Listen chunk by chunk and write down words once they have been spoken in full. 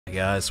Hey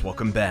guys,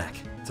 welcome back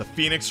to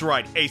Phoenix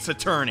Wright Ace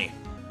Attorney.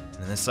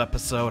 And in this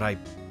episode, I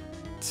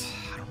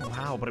don't know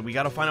how, but we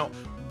gotta find out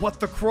what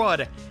the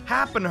crud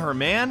happened to her,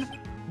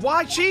 man.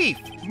 Why, Chief?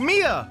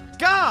 Mia?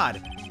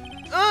 God!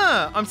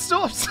 I'm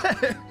still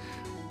upset.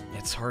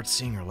 It's hard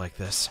seeing her like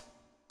this.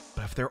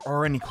 But if there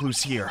are any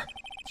clues here,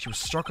 she was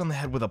struck on the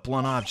head with a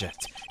blunt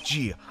object.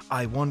 Gee,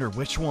 I wonder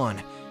which one.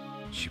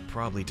 She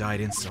probably died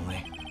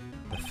instantly.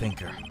 The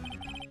thinker.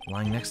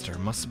 Lying next to her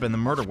must have been the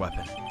murder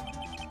weapon.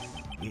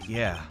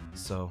 Yeah,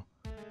 so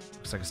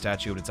looks like a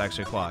statue, but it's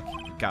actually a clock.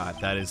 God,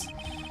 that is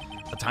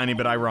a tiny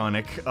bit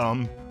ironic.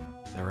 There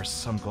are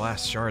some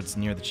glass shards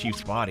near the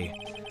chief's body.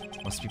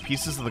 Must be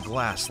pieces of the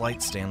glass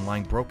light stand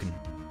lying broken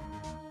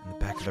in the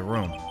back of the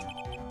room.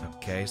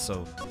 Okay,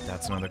 so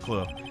that's another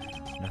clue.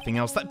 Nothing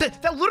else.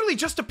 That literally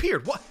just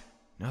appeared. What?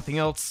 Nothing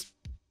else.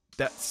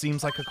 That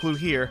seems like a clue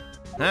here.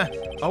 Huh?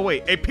 Oh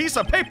wait, a piece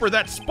of paper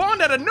that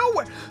spawned out of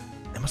nowhere.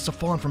 It must have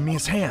fallen from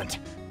Mia's hand.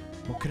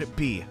 What could it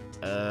be?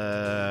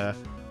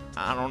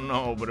 I don't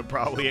know, but it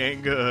probably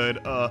ain't good.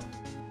 A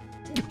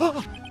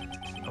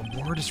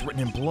word is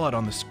written in blood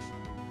on this.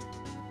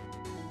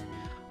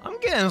 I'm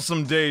getting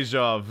some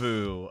deja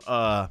vu.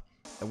 A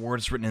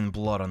word is written in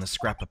blood on this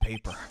scrap of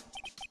paper.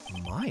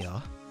 Maya?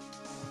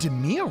 Did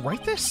Mia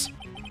write this?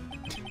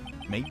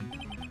 Maybe.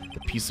 The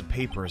piece of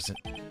paper is a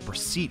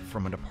receipt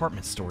from a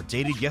department store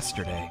dated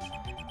yesterday.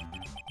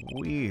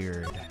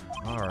 Weird.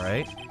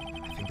 Alright.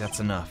 I think that's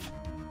enough.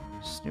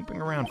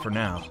 Snooping around for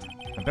now.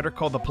 I better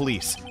call the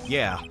police.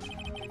 Yeah.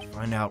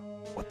 Find out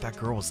what that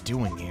girl is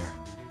doing here.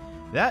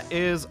 That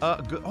is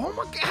good. Oh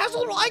my god, it has a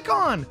little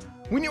icon!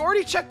 When you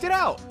already checked it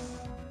out!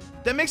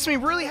 That makes me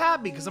really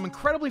happy because I'm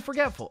incredibly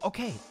forgetful.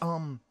 Okay,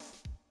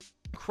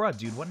 crud,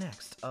 dude, what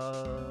next?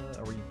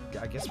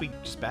 I guess we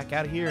just back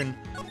out of here and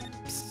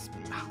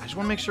I just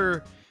want to make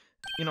sure,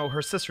 you know,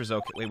 her sister's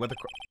okay. Wait, the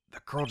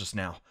girl just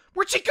now.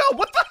 Where'd she go?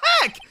 What the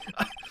heck?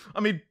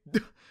 I mean,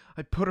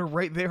 I put her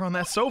right there on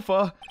that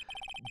sofa.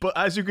 But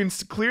as you can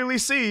clearly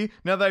see,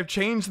 now that I've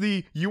changed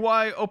the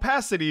UI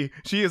opacity,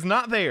 she is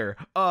not there.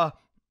 I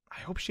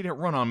hope she didn't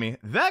run on me.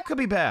 That could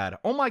be bad.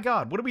 Oh my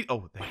god, what do we...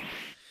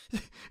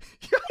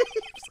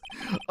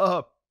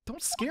 Oh,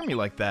 don't scare me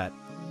like that.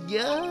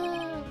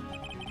 Yeah.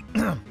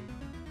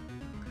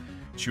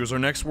 Choose our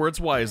next words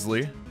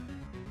wisely.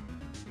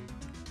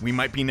 We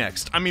might be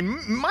next. I mean,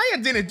 Maya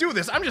didn't do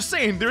this. I'm just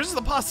saying, there's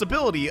the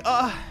possibility.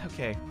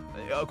 Okay.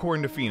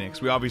 According to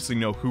Phoenix, we obviously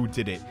know who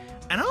did it.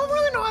 And I don't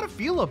really know how to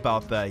feel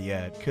about that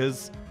yet,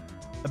 because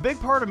a big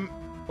part of,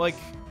 like,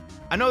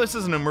 I know this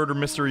isn't a murder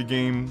mystery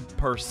game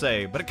per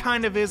se, but it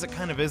kind of is, it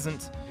kind of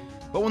isn't.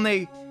 But when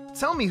they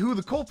tell me who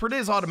the culprit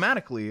is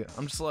automatically,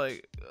 I'm just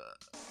like,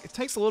 it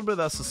takes a little bit of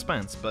that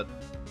suspense, but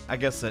I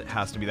guess it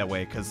has to be that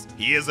way, because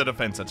he is a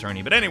defense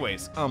attorney. But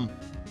anyways,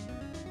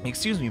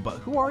 excuse me, but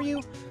who are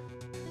you?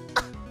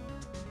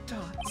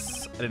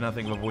 Dots. I did not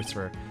think of a voice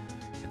for her.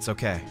 It's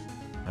okay.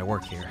 I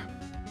work here.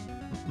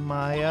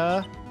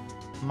 Maya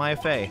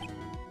Fei.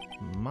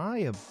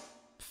 Maya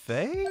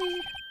Fei?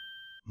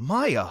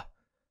 Maya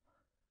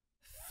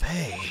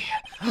Fei.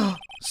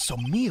 So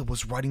Mia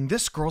was writing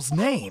this girl's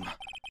name.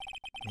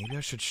 Maybe I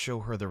should show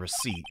her the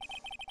receipt.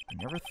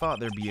 I never thought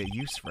there'd be a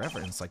use for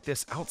evidence like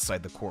this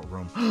outside the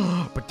courtroom.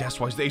 But that's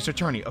why he's the Ace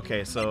Attorney.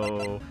 Okay,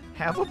 so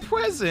have a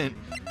present.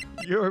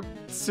 Your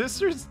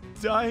sister's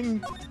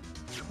dying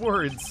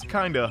words,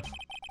 kinda.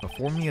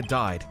 Before Mia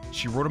died,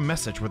 she wrote a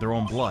message with her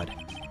own blood.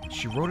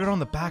 She wrote it on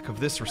the back of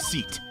this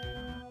receipt.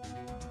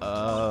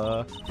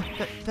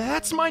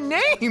 That's my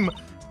name!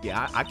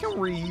 Yeah, I can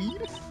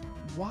read.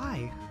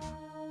 Why?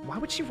 Why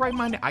would she write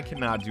my name? I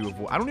cannot do a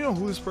voice. I don't even know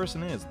who this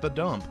person is. The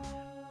dump.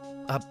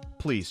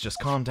 Please, just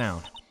calm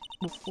down.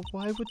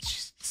 Why would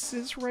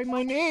she write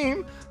my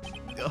name?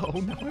 Oh,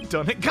 no, I've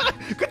done it. God,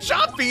 good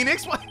job,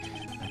 Phoenix! What?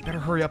 I better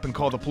hurry up and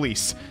call the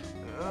police.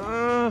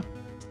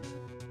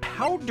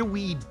 How do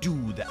we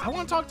do that? I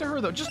want to talk to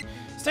her, though. Just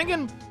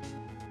thinking,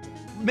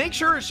 make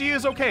sure she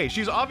is okay.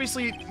 She's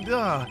obviously,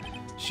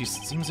 she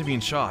seems to be in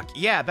shock.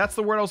 Yeah, that's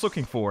the word I was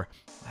looking for.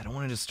 I don't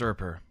want to disturb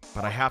her,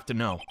 but I have to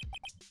know.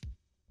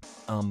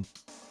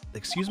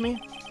 Excuse me?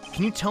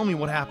 Can you tell me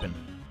what happened?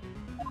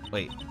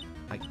 Wait,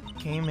 I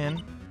came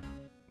in.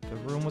 The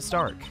room was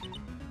dark.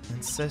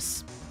 And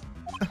sis...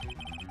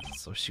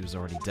 So she was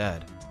already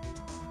dead.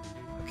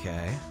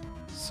 Okay,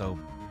 so...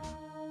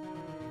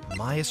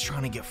 Maya's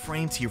trying to get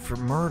framed here for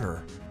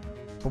murder.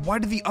 But why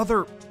did the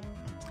other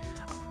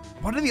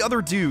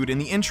dude in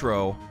the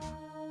intro...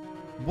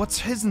 What's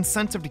his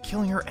incentive to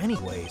killing her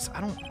anyways?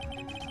 I don't...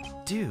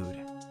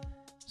 Dude.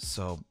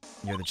 So,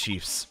 you're the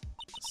chief's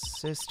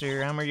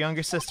sister. I'm her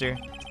younger sister.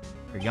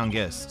 Her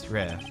youngest,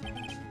 yeah.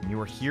 You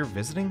were here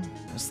visiting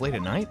this late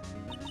at night?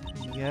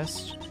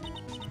 Yes.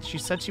 She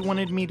said she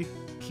wanted me to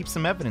keep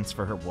some evidence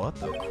for her. What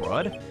the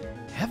crud?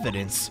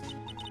 Evidence?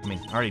 I mean,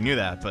 I already knew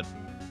that, but...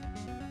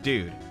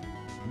 Dude.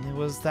 It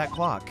was that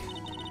clock.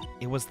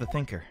 It was the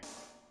thinker.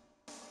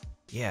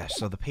 Yeah,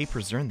 so the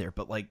papers are in there,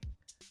 but like...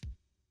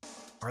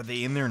 Are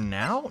they in there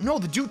now? No,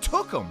 the dude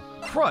took them!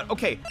 Crud.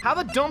 Okay, how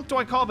the dump do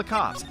I call the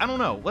cops? I don't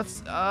know. Let's,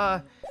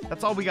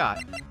 that's all we got.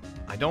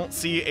 I don't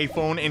see a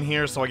phone in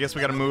here, so I guess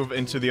we gotta move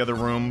into the other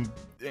room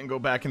and go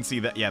back and see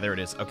that. Yeah, there it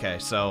is. Okay,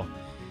 so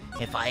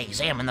if I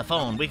examine the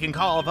phone, we can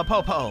call the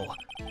popo.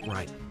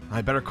 Right.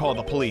 I better call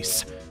the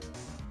police.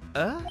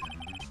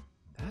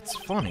 That's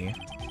funny.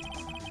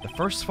 The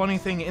first funny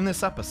thing in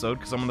this episode,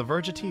 because I'm on the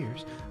verge of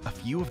tears, a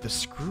few of the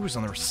screws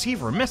on the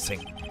receiver are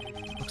missing.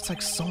 Looks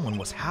like someone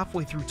was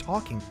halfway through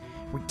talking.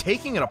 We're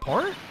taking it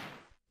apart?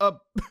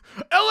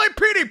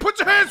 LAPD, put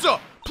your hands up!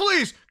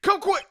 Please,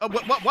 come quick!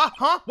 What?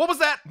 Huh? What was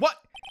that? What?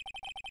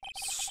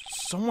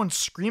 Someone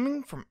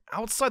screaming from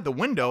outside the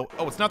window?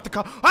 Oh, it's not the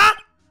cop. Huh?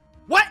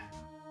 What?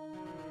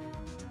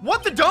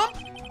 What the dump?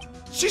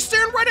 She's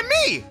staring right at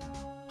me!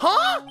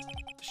 Huh?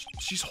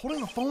 She's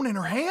holding a phone in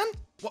her hand?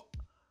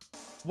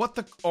 What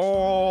the?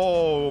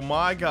 Oh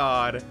my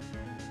god.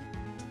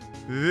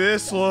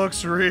 This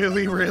looks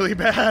really, really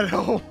bad.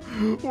 Oh.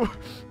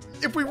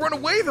 If we run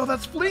away though,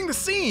 that's fleeing the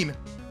scene.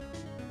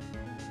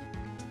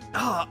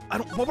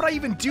 What would I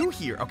even do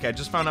here? Okay, I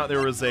just found out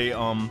there was a,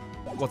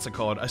 what's it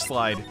called? A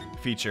slide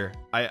feature.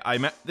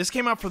 This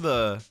came out for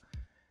the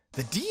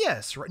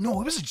DS, right?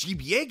 No, it was a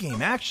GBA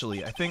game,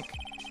 actually. I think,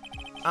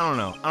 I don't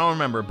know. I don't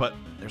remember, but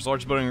there's a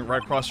large building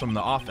right across from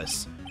the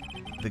office.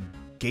 The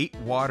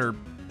Gatewater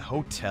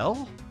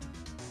Hotel?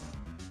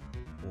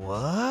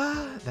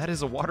 What? That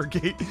is a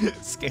Watergate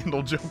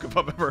scandal joke if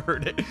I've ever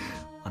heard it.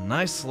 A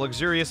nice,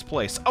 luxurious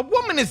place. A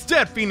woman is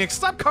dead, Phoenix!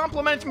 Stop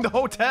complimenting the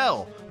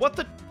hotel! What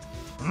the?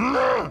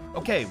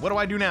 Okay, what do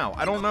I do now?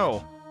 I don't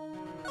know.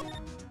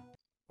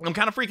 I'm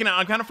kind of freaking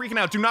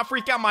out. Do not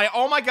freak out, Maya.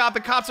 Oh my god, the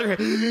cops are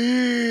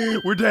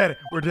here. We're dead.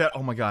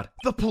 Oh my god.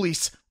 The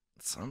police.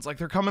 Sounds like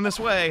they're coming this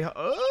way.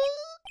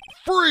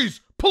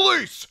 Freeze!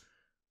 Police!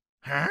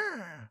 Huh?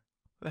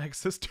 The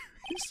heck's this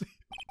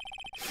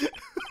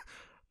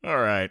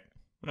Alright.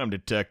 I'm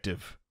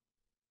Detective.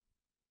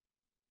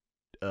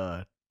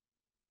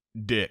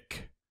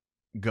 Dick.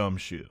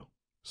 Gumshoe.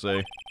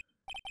 See?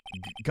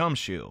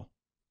 Gumshoe.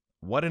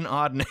 What an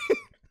odd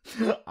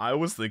name. I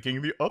was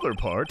thinking the other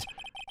part.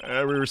 We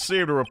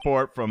received a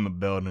report from the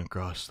building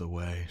across the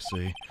way,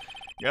 see?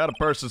 Got a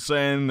person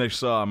saying they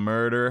saw a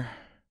murder.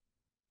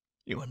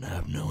 You wouldn't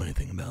have known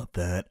anything about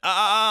that.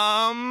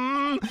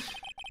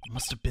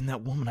 Must have been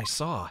that woman I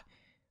saw.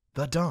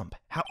 The dump.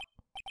 How?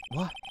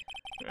 What?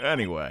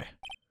 Anyway,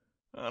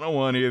 I don't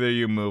want either of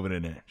you moving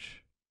an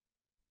inch.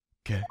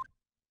 Okay.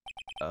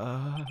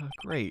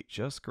 Great.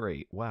 Just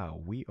great. Wow,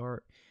 we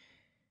are...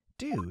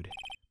 Dude.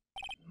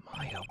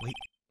 Maya, wait.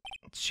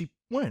 She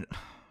went...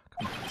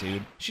 Come on,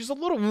 dude. She's a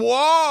little...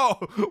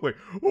 Whoa! Wait.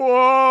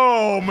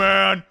 Whoa,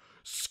 man!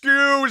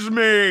 Excuse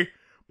me!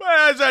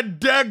 There's a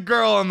dead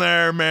girl in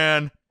there,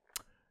 man!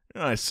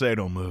 I say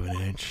don't move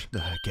an inch. The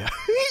heck out.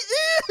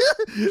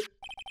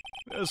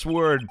 This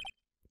word...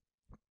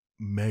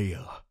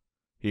 Maya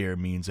here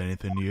means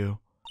anything to you?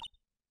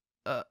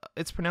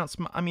 It's pronounced...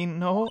 I mean,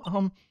 no,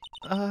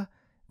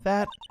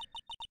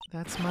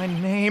 that's my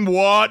name.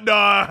 What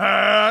the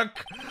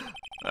heck?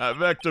 That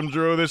victim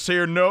drew this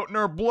here note in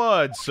her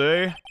blood,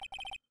 see?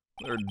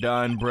 Her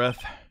dying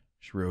breath,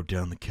 she wrote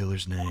down the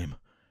killer's name.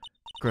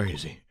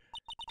 Crazy.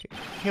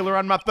 Killer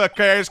on my... The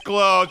case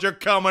closed. You're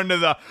coming to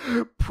the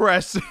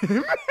press. What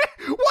the...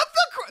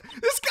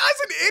 This guy's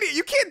an idiot.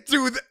 You can't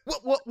do that.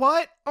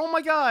 What? Oh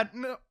my god.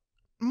 No.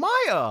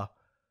 Maya.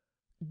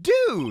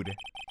 Dude.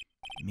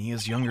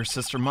 Mia's younger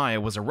sister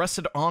Maya was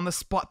arrested on the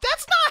spot.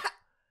 That's not...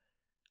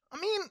 I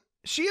mean,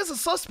 she is a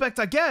suspect,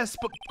 I guess,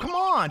 but come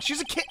on.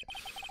 She's a kid.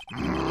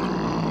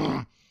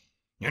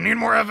 You need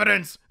more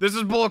evidence. This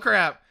is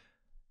bullcrap.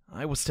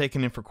 I was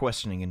taken in for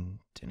questioning and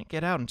didn't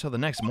get out until the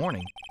next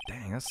morning.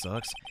 Dang, that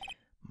sucks.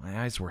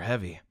 My eyes were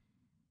heavy,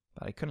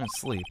 but I couldn't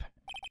sleep.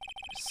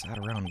 I sat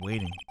around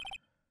waiting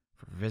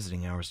for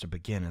visiting hours to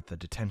begin at the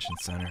detention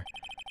center.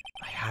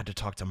 I had to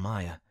talk to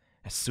Maya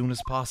as soon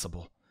as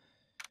possible.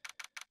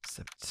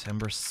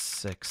 September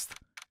 6th,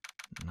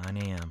 9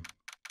 a.m.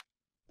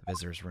 The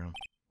visitor's room.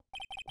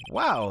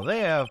 Wow, they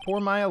have poor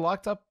Maya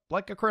locked up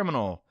like a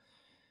criminal.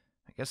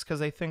 I guess because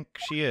they think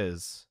she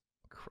is.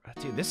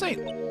 Dude, this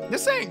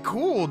ain't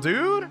cool,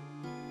 dude.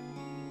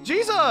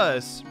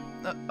 Jesus.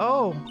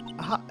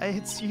 Hi,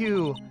 it's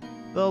you,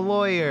 the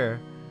lawyer.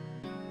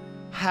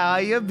 How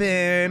you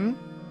been?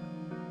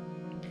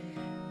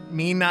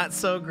 Me not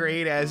so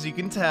great, as you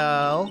can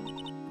tell.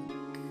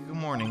 Good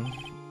morning.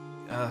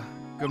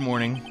 Good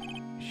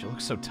morning. She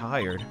looks so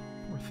tired.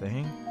 Poor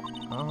thing.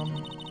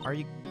 Are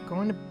you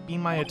going to be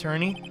my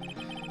attorney?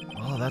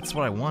 Well, that's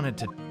what I wanted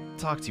to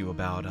talk to you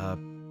about.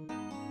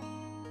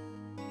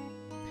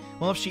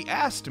 Well, if she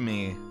asked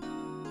me,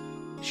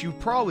 she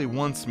probably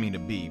wants me to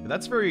be, but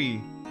that's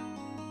very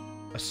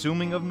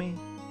assuming of me.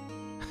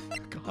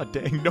 God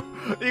dang, no.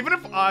 Even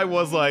if I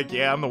was like,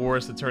 yeah, I'm the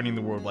worst attorney in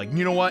the world, like,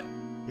 you know what?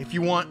 If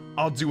you want,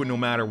 I'll do it no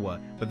matter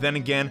what. But then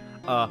again,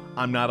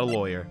 I'm not a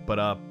lawyer,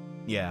 but,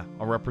 yeah,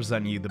 I'll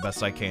represent you the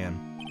best I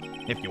can.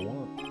 If you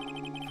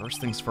want. First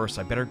things first,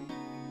 I better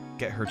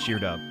get her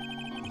cheered up.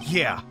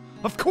 Yeah,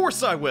 of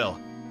course I will!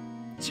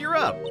 Cheer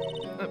up!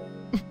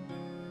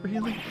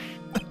 Really?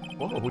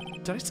 Whoa,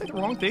 did I say the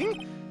wrong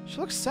thing? She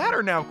looks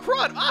sadder now.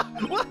 Crud!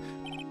 What?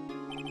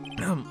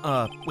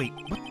 Wait,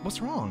 what's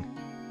wrong?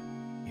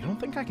 You don't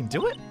think I can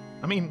do it?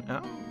 I mean,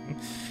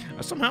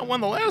 I somehow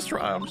won the last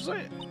try, I'm just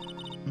saying.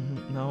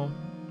 No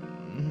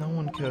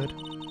one could.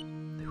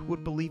 Who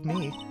would believe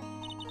me?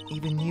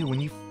 Even you, when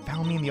you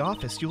found me in the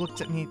office, you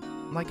looked at me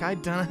like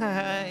I'd done.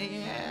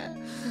 Yeah.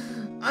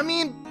 I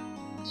mean,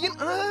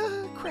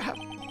 crap.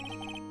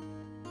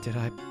 Did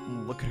I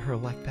look at her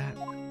like that?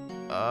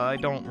 I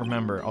don't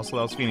remember. Also,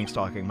 that was Phoenix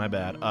talking. My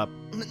bad.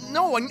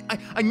 No,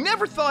 I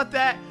never thought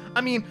that.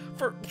 I mean,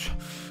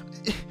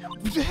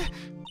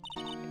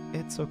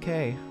 It's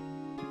okay.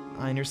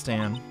 I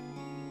understand.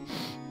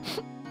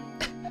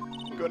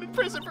 I'm going to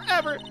prison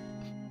forever.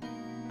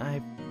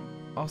 I've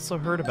also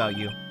heard about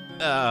you.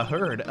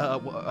 Heard?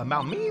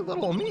 About me?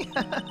 Little old me?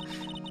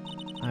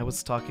 I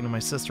was talking to my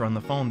sister on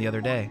the phone the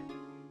other day.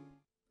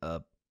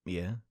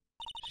 Yeah?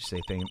 Did she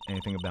say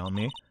anything about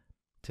me?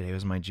 Today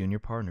was my junior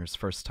partner's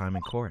first time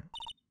in court.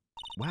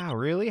 Wow,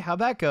 really? How'd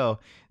that go?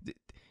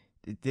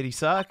 Did he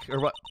suck?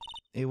 Or what?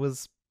 It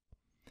was...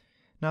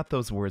 not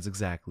those words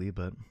exactly,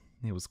 but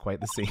it was quite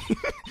the scene.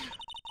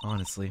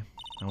 Honestly,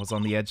 I was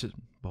on the edge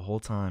the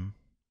whole time.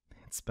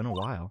 It's been a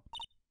while.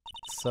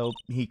 So,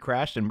 he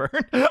crashed and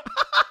burned?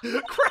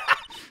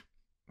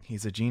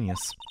 He's a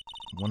genius.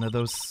 One of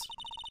those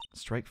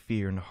strike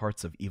fear into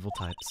hearts of evil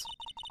types.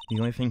 The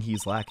only thing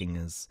he's lacking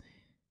is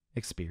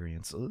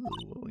experience. Ooh,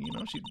 well, you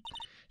know,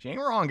 she ain't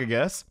wrong, I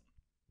guess.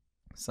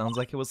 Sounds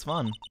like it was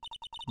fun.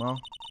 Well,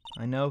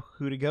 I know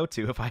who to go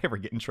to if I ever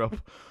get in trouble.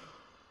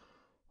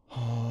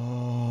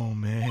 Oh,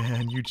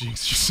 man, you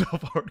jinxed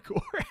yourself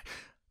hardcore.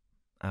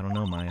 I don't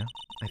know, Maya.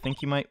 I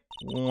think you might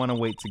want to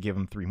wait to give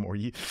him 3 more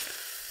years.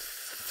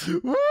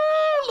 Woo,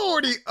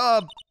 lordy!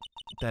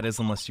 That is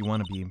unless you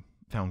want to be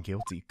found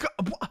guilty.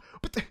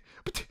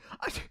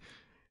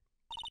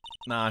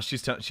 Nah, she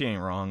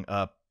ain't wrong.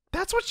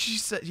 That's what she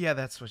said. Yeah,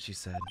 that's what she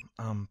said.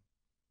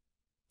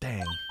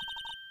 Dang.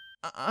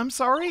 I'm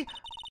sorry.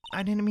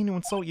 I didn't mean to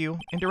insult you.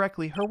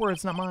 Indirectly, her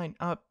words, not mine.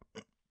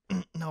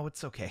 No,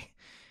 it's okay.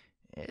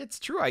 It's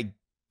true, I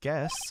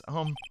guess.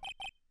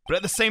 But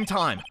at the same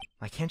time,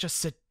 I can't just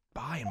sit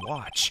by and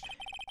watch.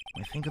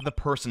 I think of the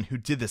person who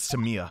did this to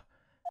Mia.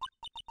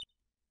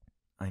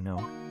 I know.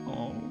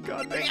 Oh,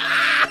 god dang.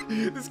 Ah!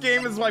 This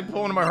game is like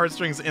pulling my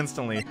heartstrings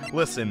instantly.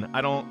 Listen,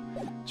 I don't...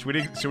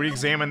 Should we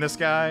examine this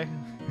guy?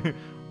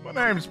 My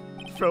name's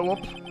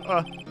Philip.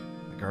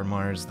 The guard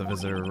monitors the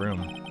visitor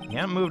room. He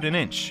hasn't moved an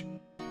inch.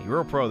 He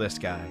real pro, this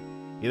guy.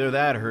 Either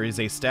that or he's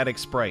a static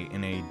sprite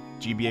in a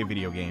GBA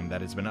video game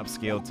that has been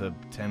upscaled to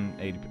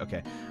 1080.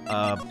 Okay.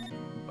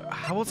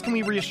 How else can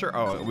we reassure?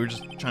 Oh, we're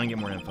just trying to get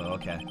more info.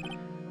 Okay.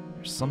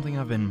 There's something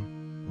I've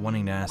been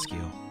wanting to ask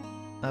you.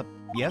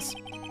 Yes?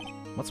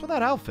 What's with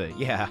that outfit?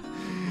 Yeah.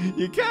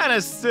 You kind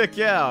of stick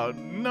out.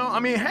 No, I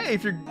mean, hey,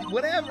 if you're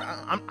whatever,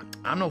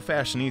 I'm no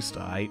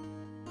fashionista.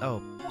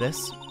 Oh,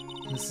 this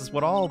is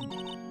what all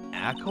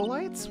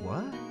acolytes?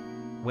 What?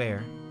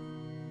 Where?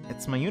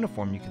 It's my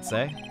uniform, you could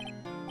say.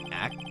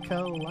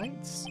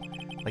 Acolytes?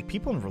 Like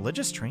people in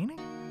religious training?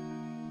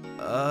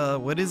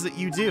 What is it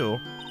you do?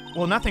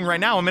 Well, nothing right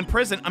now. I'm in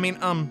prison. I mean,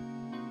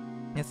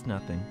 it's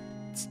nothing.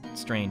 It's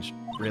strange,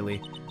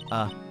 really.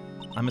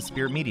 I'm a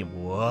spirit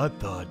medium. What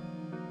the?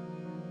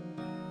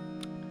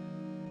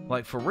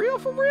 Like, for real?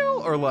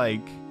 Or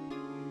like,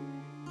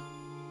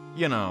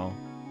 you know,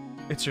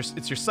 it's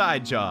your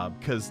side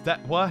job, cause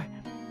that, what?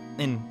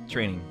 In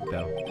training,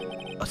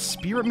 though. A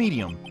spirit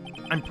medium.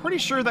 I'm pretty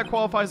sure that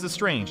qualifies as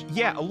strange.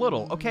 Yeah, a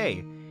little,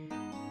 okay.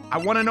 I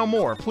want to know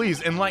more.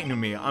 Please enlighten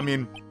me. I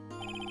mean,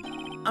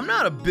 I'm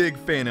not a big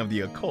fan of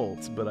the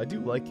occult, but I do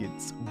like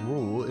its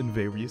role in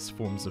various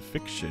forms of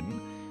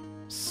fiction.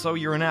 So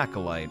you're an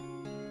acolyte.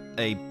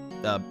 A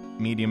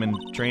medium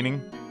in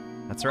training?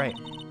 That's right.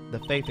 The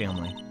Fei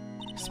family,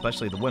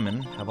 especially the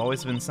women, have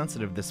always been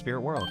sensitive to the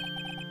spirit world.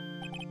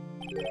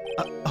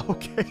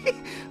 Okay.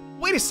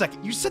 Wait a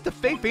second. You said the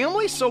Fei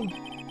family? So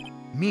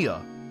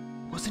Mia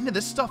was into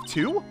this stuff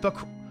too? I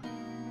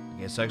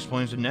guess that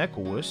explains the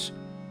necklace.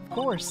 Of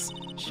course.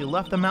 She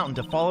left the mountain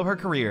to follow her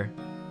career.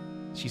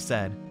 She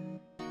said.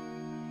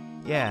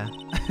 Yeah.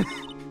 I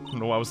don't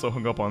know why I was so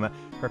hung up on that.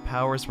 Her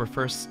powers were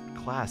first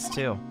class,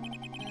 too.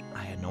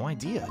 I had no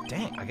idea.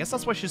 Dang, I guess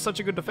that's why she's such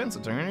a good defense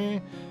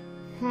attorney.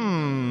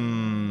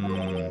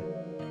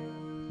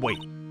 Wait,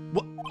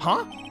 what?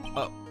 Huh?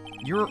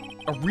 You're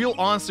a real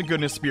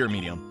honest-to-goodness spirit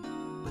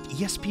medium. With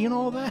ESP and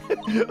all that?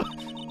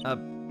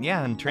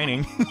 Yeah, in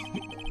training.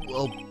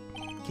 Well,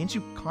 can't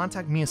you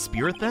contact me as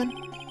spirit then?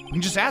 You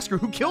can just ask her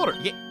who killed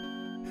her. Yeah.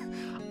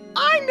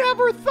 I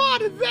never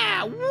thought of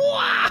that!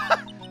 What?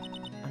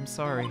 I'm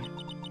sorry.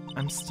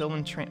 I'm still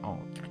in train. Oh,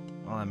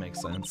 well, that makes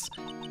sense.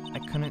 I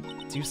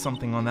couldn't do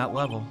something on that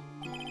level.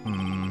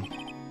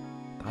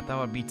 Thought that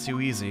would be too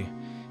easy.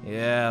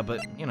 Yeah,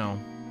 but, you know.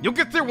 You'll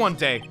get there one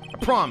day. I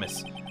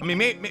promise. I mean,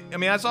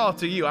 that's all up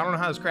to you. I don't know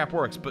how this crap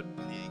works, but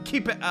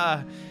keep it,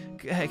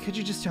 hey, could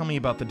you just tell me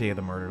about the day of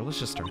the murder? Let's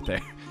just start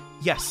there.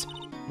 Yes.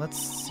 Let's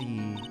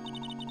see.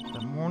 The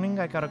morning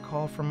I got a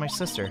call from my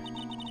sister.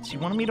 She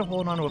wanted me to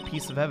hold on to a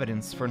piece of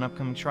evidence for an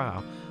upcoming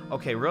trial.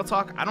 Okay, real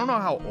talk, I don't know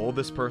how old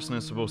this person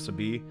is supposed to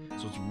be,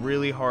 so it's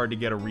really hard to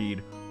get a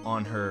read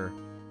on her,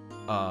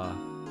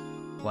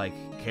 like,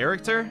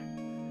 character.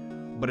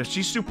 But if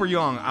she's super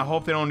young, I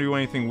hope they don't do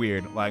anything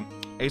weird. Like,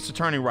 Ace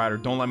Attorney writer,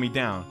 don't let me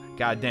down.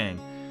 God dang.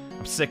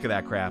 I'm sick of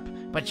that crap.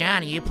 But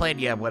Johnny, you played,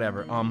 yeah,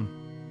 whatever.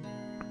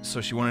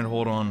 So she wanted to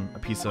hold on a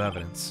piece of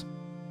evidence.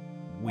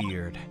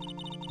 Weird.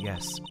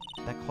 Yes,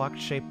 that clock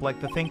shaped like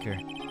the Thinker.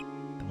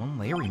 The one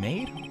Larry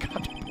made?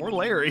 God, poor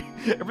Larry.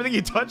 Everything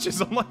he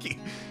touches, unlucky.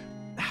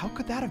 How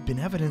could that have been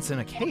evidence in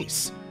a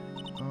case?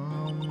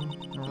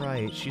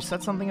 Right, she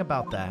said something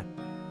about that.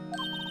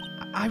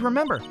 I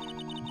remember.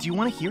 Do you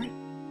want to hear it?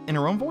 In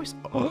her own voice?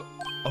 Oh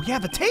yeah,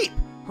 the tape!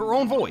 Her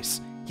own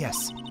voice.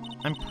 Yes,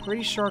 I'm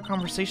pretty sure our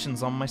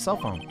conversation's on my cell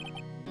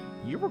phone.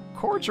 You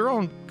record your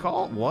own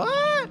call?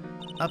 What?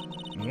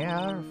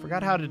 Yeah, I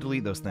forgot how to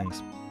delete those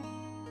things.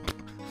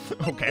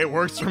 Okay, it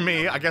works for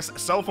me. I guess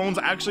cell phones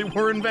actually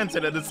were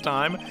invented at this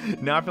time.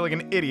 Now I feel like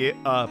an idiot.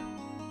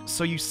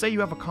 So you say you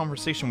have a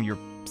conversation with your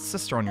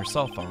sister on your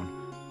cell phone.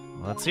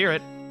 Well, let's hear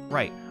it.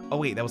 Right. Oh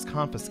wait, that was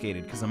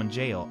confiscated because I'm in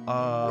jail.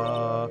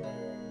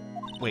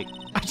 Wait,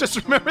 I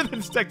just remembered the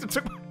detective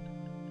took my...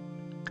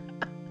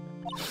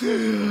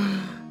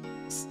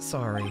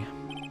 Sorry.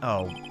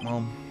 Oh,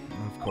 well,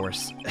 of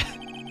course.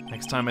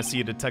 Next time I see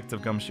a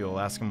detective gumshoe, I'll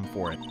ask him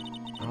for it.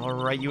 I'll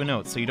write you a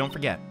note so you don't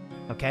forget,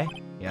 okay?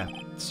 Yeah,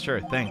 sure,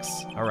 thanks.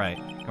 Alright,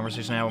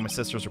 conversation I had with my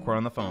sister's recorded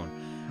on the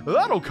phone.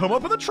 That'll come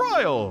up in the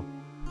trial!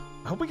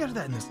 I hope we get to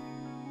that in this...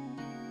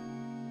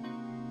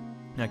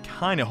 I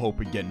kinda hope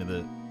we get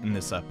into in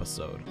this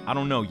episode. I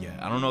don't know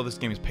yet. I don't know if this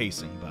game is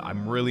pacing, but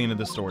I'm really into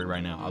the story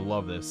right now. I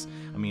love this.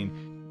 I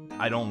mean,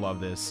 I don't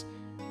love this,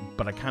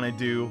 but I kinda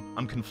do.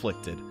 I'm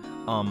conflicted.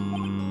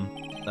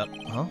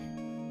 Huh?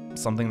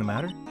 Something the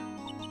matter?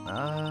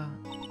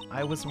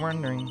 I was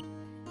wondering,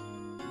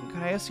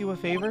 could I ask you a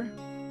favor?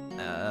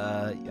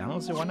 I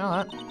don't see why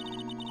not.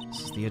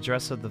 This is the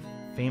address of the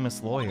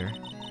famous lawyer.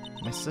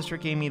 My sister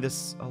gave me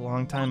this a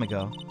long time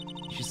ago.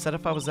 She said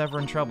if I was ever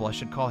in trouble, I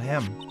should call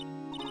him.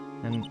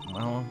 And,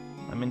 well,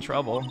 I'm in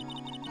trouble.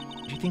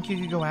 Do you think you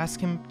could go ask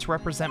him to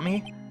represent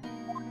me?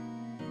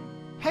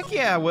 Heck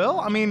yeah, I will.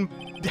 I mean,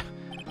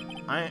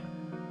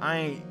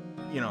 I,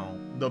 you know,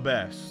 the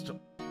best.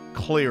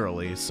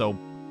 Clearly, so,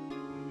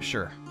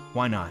 sure,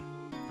 why not?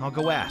 I'll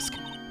go ask.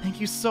 Thank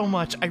you so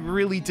much. I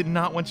really did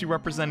not want you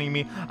representing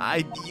me.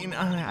 I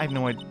have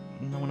no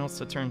one else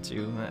to turn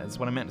to, is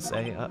what I meant to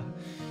say.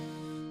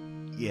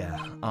 Yeah,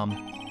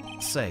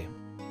 say,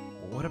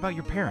 what about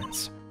your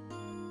parents?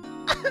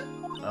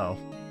 Oh.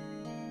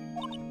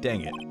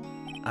 Dang it.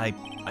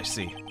 I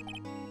see.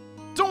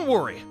 Don't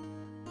worry.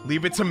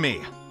 Leave it to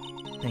me.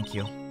 Thank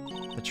you.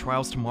 The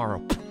trial's tomorrow.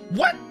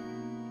 What?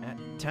 At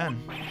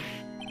 10.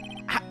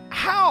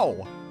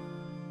 How?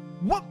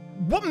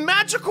 What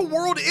magical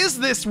world is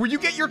this where you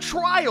get your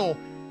trial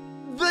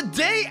the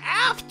day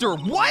after?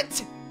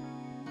 What?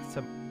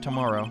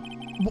 Tomorrow.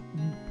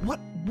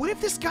 What if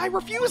this guy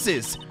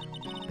refuses?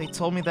 They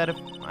told me that if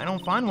I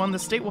don't find one, the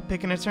state will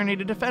pick an attorney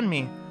to defend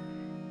me.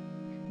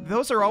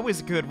 Those are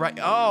always good, right?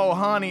 Oh,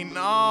 honey,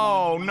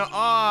 no.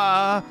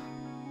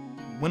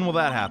 When will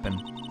that happen?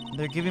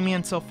 They're giving me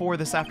until 4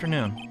 this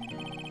afternoon.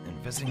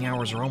 And visiting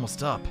hours are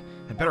almost up.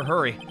 I better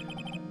hurry.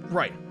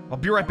 Right, I'll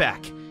be right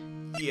back.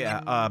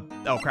 Yeah,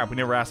 oh crap, we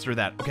never asked her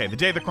that. Okay, the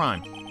day of the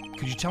crime.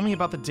 Could you tell me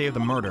about the day of the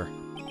murder?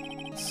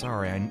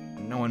 Sorry, I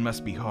know it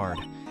must be hard.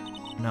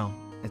 No,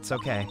 it's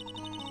okay.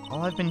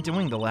 All I've been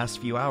doing the last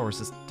few hours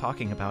is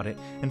talking about it.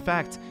 In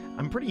fact,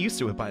 I'm pretty used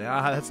to it, but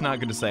that's not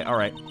good to say.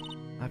 Alright,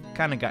 I've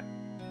kinda got...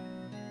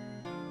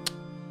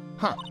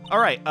 Huh,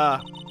 alright,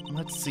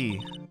 let's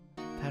see.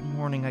 That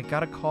morning, I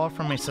got a call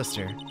from my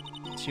sister.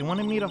 She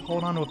wanted me to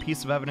hold on to a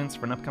piece of evidence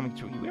for an upcoming...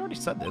 We already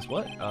said this,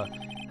 what?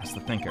 That's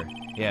the Thinker.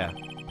 Yeah,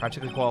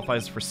 practically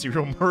qualifies for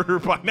serial murder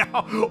by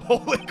now.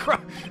 Holy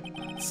crap!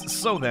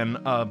 So then,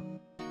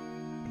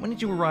 when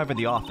did you arrive at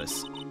the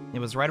office? It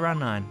was right around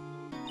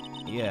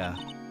 9. Yeah,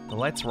 the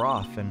lights were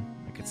off and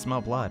I could smell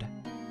blood.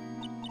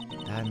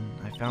 Then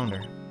I found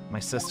her, my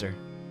sister.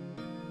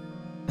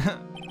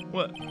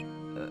 What?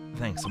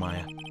 Thanks,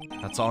 Maya.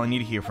 That's all I need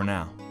to hear for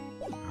now.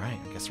 Alright,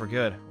 I guess we're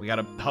good. We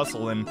gotta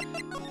hustle and,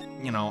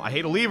 you know, I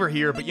hate to leave her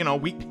here, but, you know,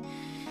 we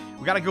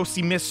gotta go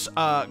see Miss,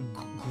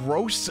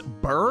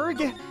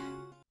 Grossberg?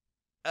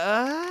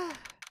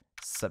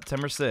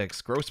 September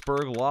 6th,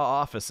 Grossberg Law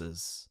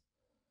Offices.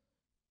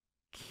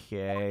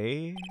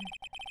 Okay.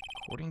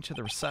 According to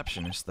the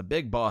receptionist, the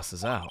big boss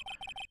is out.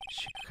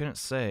 She couldn't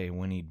say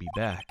when he'd be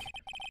back.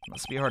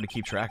 Must be hard to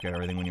keep track of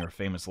everything when you're a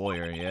famous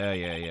lawyer.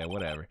 Yeah,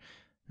 whatever.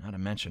 Not to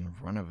mention,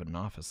 run of an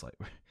office like...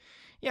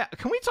 Yeah,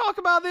 can we talk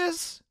about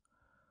this?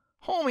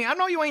 Homie, I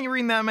know you ain't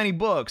reading that many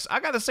books.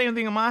 I got the same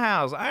thing in my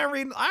house. I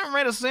haven't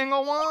read a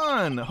single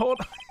one. Hold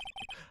on.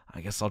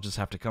 I guess I'll just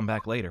have to come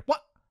back later.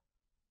 What?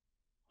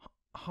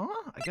 Huh?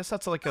 I guess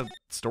that's like a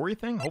story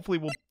thing. Hopefully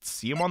we'll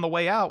see him on the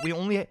way out. We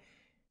only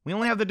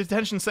have the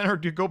detention center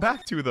to go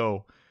back to,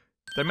 though.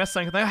 Did I mess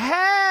something?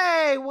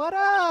 Hey, what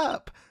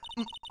up?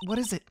 What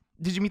is it?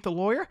 Did you meet the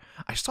lawyer?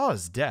 I saw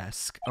his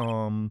desk.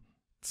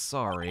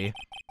 Sorry.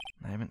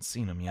 I haven't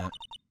seen him yet.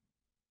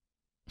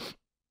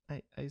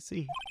 I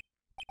see.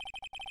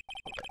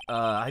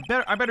 I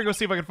better go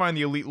see if I can find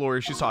the elite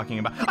lawyer she's talking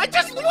about. I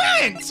just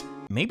went!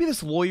 Maybe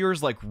this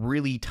lawyer's, like,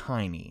 really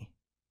tiny.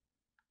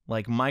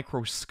 Like,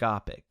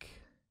 microscopic.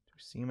 Do you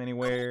see him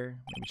anywhere?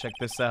 Maybe check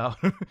this out.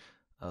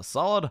 A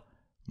solid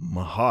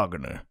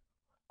mahogany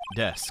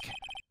desk.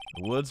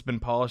 The wood's been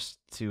polished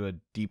to a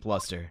deep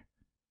luster.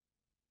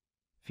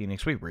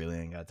 Phoenix, we really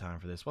ain't got time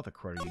for this. What the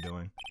crud are you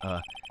doing?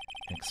 An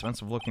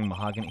expensive-looking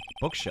mahogany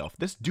bookshelf.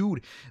 This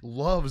dude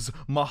loves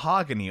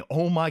mahogany.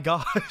 Oh my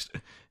gosh.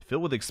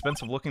 Filled with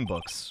expensive-looking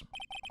books.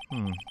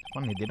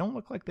 Funny, they don't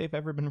look like they've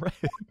ever been read.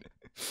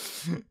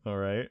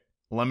 Alright.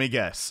 Let me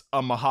guess.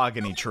 A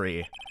mahogany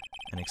tree.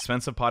 An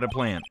expensive potted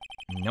plant.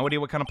 No idea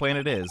what kind of plant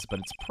it is, but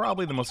it's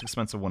probably the most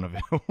expensive one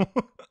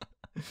available.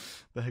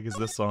 The heck is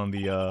this on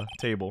the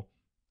table?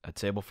 A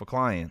table for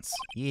clients.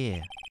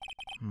 Yeah.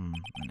 An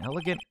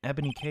elegant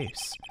ebony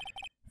case.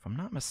 If I'm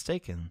not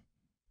mistaken,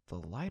 the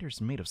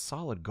lighter's made of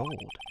solid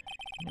gold.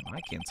 You know,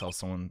 I can't tell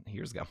someone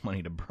here's got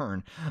money to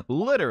burn.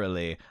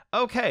 Literally.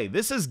 Okay,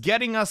 this is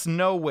getting us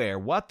nowhere.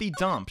 What the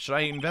dump? Should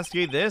I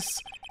investigate this?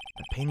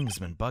 The painting's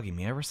been bugging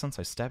me ever since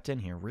I stepped in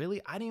here.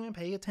 Really? I didn't even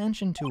pay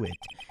attention to it.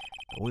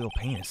 The oil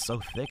paint is so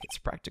thick, it's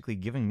practically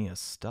giving me a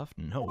stuffed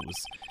nose.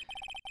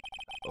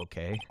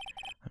 Okay.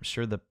 I'm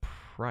sure the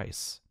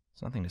price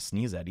is nothing to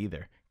sneeze at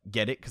either.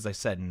 Get it? Because I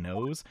said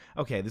nose?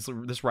 Okay,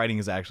 this writing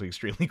is actually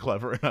extremely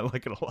clever, and I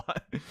like it a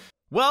lot.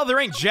 Well, there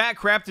ain't jack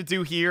crap to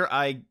do here.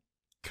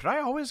 Could I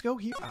always go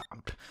here?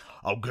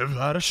 I'll give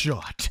that a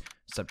shot.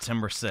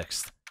 September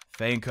 6th.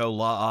 Fei Co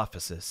law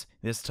offices.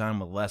 This time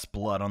with less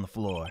blood on the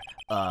floor.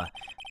 The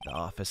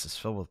office is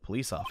filled with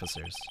police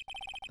officers.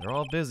 They're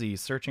all busy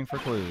searching for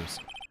clues.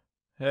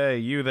 Hey,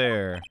 you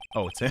there.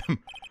 Oh, it's him.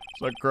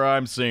 It's a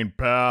crime scene,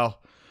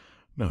 pal.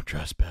 No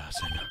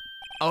trespassing.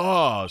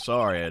 Oh,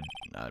 sorry.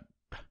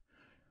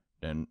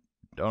 Don't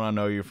I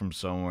know you from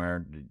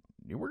somewhere?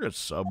 You work at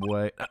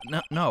Subway?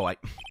 No,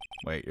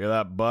 Wait, you're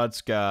that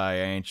Butts guy,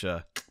 ain't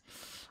ya?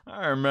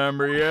 I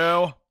remember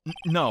you.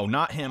 No,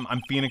 not him.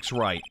 I'm Phoenix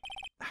Wright.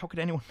 How could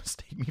anyone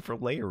mistake me for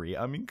Larry?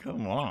 I mean,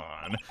 come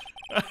on.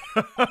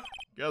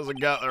 Guess I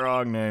got the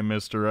wrong name,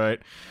 Mr. Wright.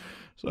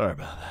 Sorry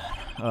about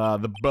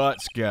that. The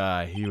Butts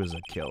guy, he was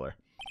a killer.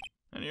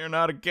 And you're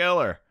not a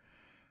killer.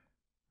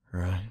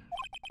 Right?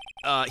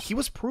 He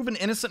was proven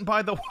innocent,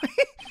 by the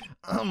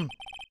way.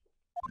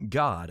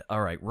 God.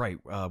 All right, right.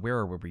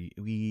 Where were we?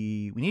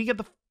 We need to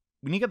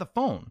get the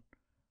phone.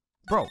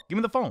 Bro, give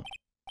me the phone.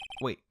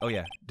 Wait. Oh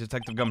yeah,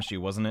 Detective Gumshoe,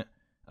 wasn't it?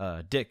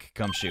 Dick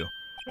Gumshoe.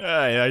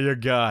 Yeah, you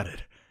got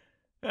it.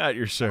 At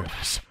your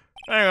service.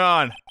 Hang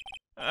on.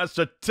 That's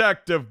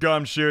Detective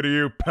Gumshoe to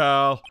you,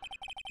 pal.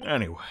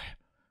 Anyway,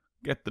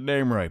 get the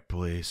name right,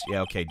 please.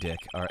 Yeah, okay, Dick.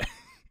 All right.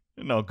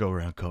 And I'll go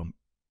around calling.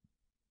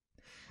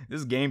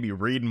 This game be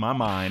reading my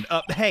mind.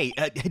 Hey,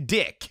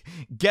 Dick,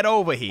 get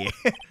over here.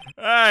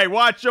 Hey,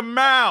 watch your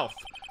mouth.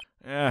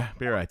 Yeah,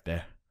 be right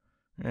there.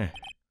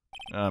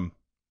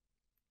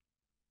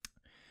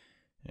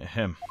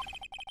 Him.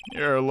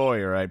 You're a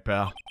lawyer, right,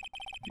 pal?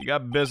 You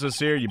got business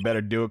here, you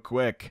better do it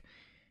quick.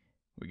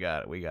 We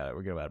got it.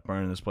 We're about to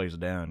burn this place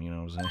down, you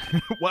know what I'm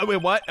saying?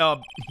 Wait, what?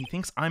 He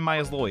thinks I'm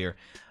Maya's lawyer.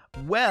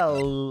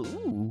 Well,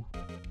 ooh,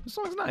 this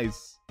song's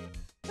nice.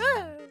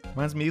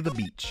 Reminds me of the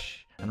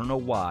beach. I don't know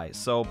why.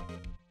 So,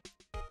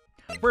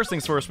 first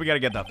things first, we gotta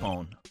get that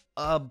phone.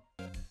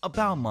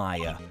 About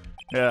Maya.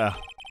 Yeah,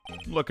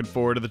 I'm looking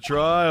forward to the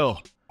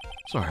trial.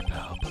 Sorry,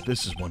 pal, but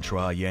this is one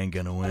trial you ain't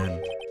gonna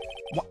win.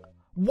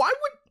 Why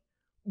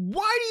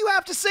do you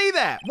have to say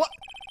that? What?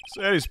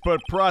 Said he's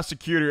put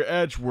Prosecutor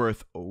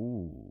Edgeworth.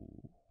 Oh.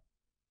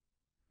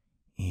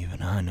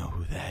 Even I know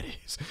who that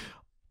is.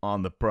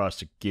 On the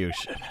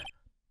prosecution.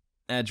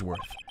 Edgeworth.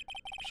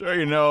 Sure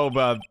you know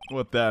about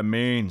what that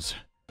means.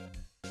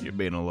 You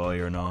being a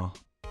lawyer and all.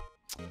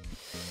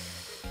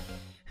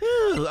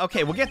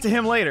 Okay, we'll get to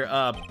him later.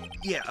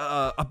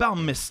 About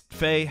Miss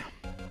Fei.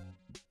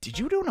 Did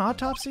you do an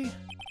autopsy?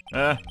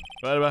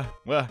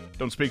 Well,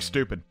 don't speak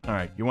stupid.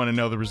 Alright, you want to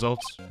know the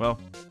results? Well,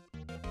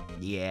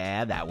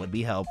 yeah, that would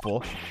be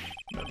helpful.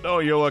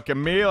 Don't you look at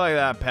me like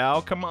that,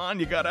 pal. Come on,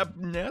 you gotta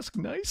ask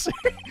nicer.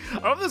 I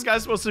don't know if this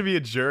guy's supposed to be a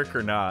jerk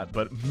or not,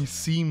 but he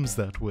seems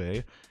that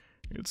way.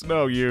 It's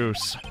no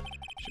use.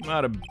 She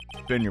might have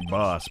been your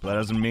boss, but that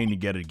doesn't mean you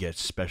get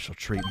special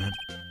treatment.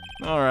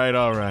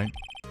 Alright.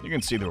 You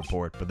can see the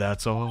report, but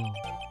that's all.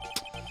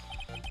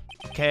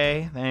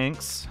 Okay,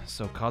 thanks.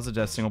 So, cause of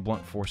death, single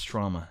blunt force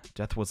trauma.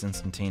 Death was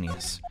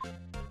instantaneous.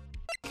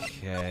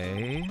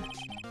 Okay.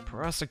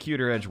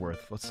 Prosecutor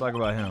Edgeworth. Let's talk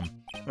about him.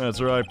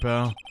 That's right,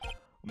 pal.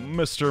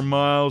 Mr.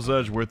 Miles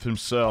Edgeworth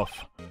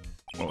himself.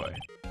 Boy,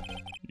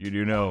 you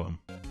do know him,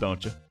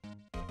 don't you?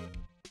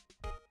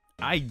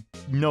 I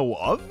know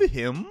of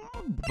him,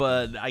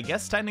 but I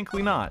guess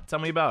technically not. Tell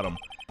me about him.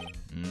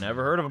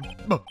 Never heard of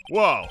him.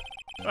 Whoa!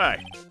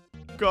 Hey,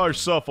 call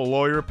yourself a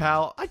lawyer,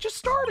 pal? I just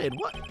started.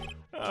 What?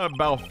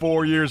 About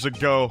 4 years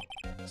ago,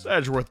 this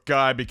Edgeworth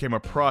guy became a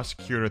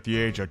prosecutor at the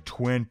age of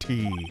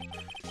 20.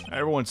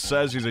 Everyone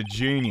says he's a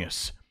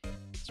genius.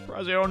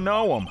 Surprised I don't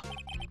know him.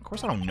 Of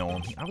course I don't know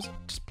him. I was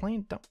just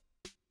playing dumb.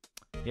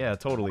 Yeah,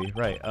 totally,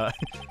 right.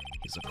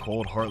 He's a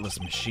cold, heartless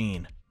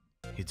machine.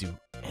 He'd do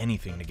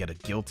anything to get a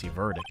guilty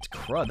verdict.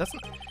 Crud,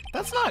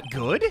 that's not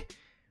good!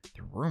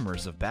 There are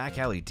rumors of back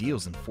alley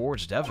deals and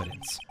forged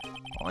evidence.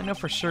 All I know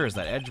for sure is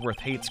that Edgeworth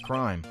hates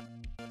crime.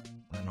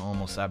 An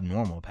almost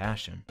abnormal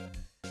passion.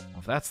 Well,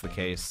 if that's the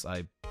case,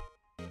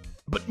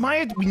 But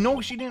Maya, we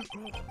know she didn't...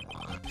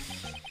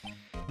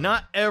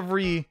 Not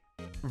every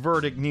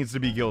verdict needs to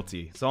be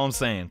guilty. That's all I'm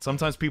saying.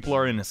 Sometimes people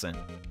are innocent.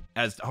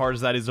 As hard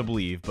as that is to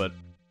believe, but...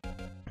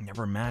 I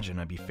never imagined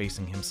I'd be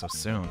facing him so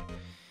soon.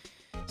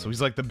 So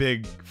he's like the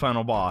big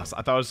final boss.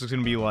 I thought it was just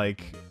gonna be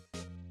like...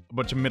 a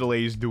bunch of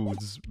middle-aged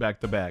dudes back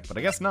to back, but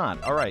I guess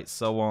not. Alright,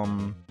 so,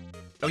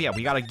 oh yeah,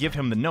 we gotta give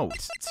him the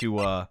note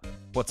to,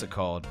 what's it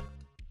called?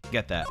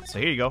 Get that. So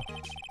here you go.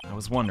 I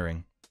was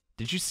wondering,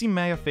 did you see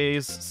Maya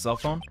Fei's cell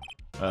phone?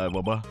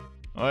 Bubba?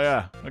 Oh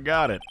yeah, I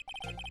got it.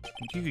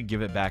 Think you could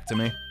give it back to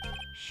me?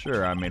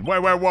 Sure, I mean, wait,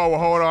 whoa,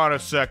 hold on a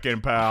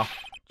second, pal.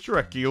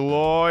 Tricky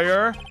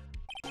lawyer.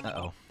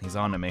 Uh-oh, he's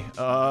on to me.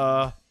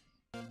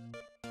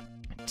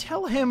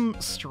 Tell him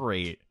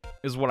straight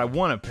is what I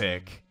want to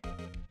pick.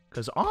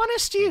 Because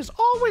honesty is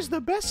always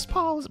the best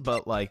policy.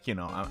 But, like, you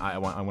know, I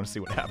want to see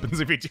what happens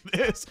if you do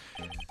this.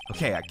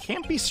 Okay, I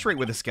can't be straight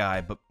with this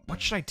guy, but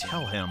what should I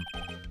tell him?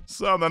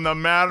 Something the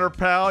matter,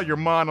 pal? You're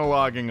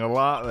monologuing a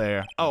lot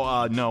there.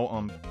 Oh,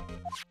 no,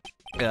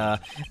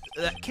 that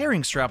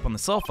carrying strap on the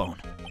cell phone.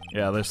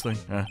 Yeah, this thing?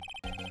 Yeah.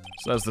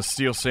 Says the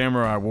Steel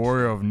Samurai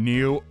warrior of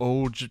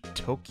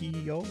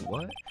Tokyo?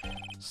 What?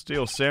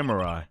 Steel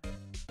Samurai.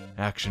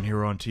 Action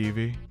hero on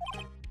TV?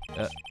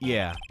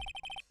 Yeah.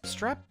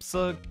 Strap's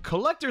a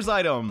collector's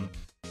item.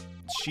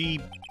 She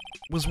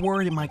was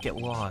worried it might get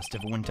lost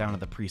if it went down to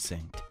the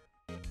precinct.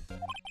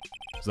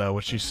 Is that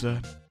what she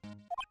said?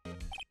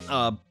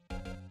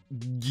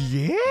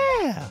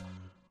 Yeah.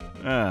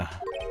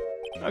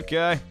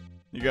 Okay.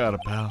 You got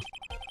it, pal.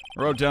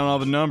 I wrote down all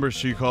the numbers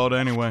she called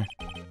anyway.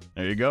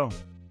 There you go.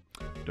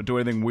 Don't do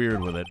anything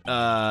weird with it.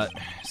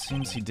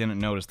 Seems he didn't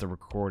notice the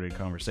recorded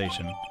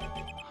conversation.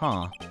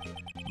 Huh.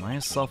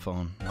 Maya's cell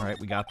phone. Alright,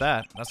 we got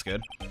that. That's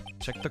good.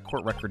 Check the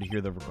court record to hear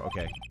the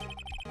okay.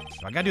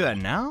 Do I gotta do that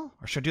now?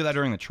 Or should I do that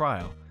during the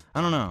trial?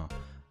 I don't know.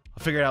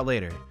 I'll figure it out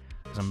later.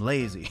 Because I'm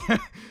lazy.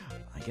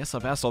 I guess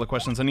I've asked all the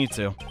questions I need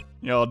to.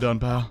 You all done,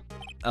 pal?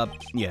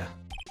 Yeah.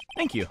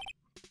 Thank you.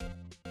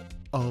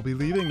 I'll be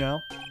leaving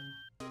now.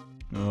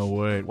 Oh,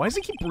 wait. Why does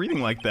he keep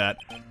breathing like that?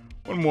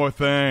 One more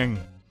thing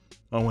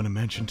I want to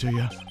mention to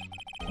you.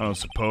 I don't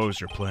suppose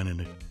you're planning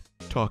to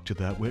talk to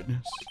that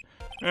witness.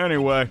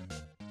 Anyway,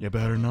 you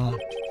better not.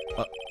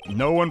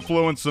 No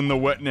influencing the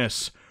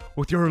witness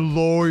with your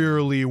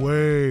lawyerly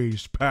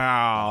ways,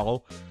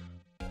 pal.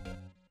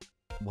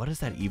 What does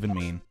that even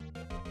mean?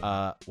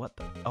 What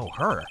the? Oh,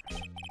 her.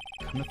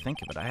 Come to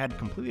think of it, I had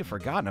completely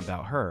forgotten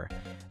about her.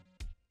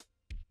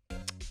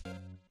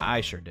 I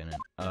sure didn't.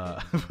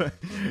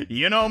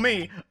 You know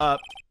me.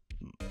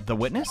 The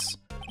witness?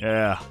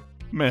 Yeah,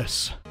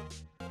 Miss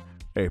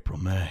April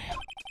May.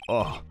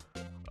 Oh,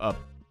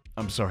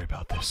 I'm sorry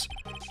about this.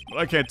 But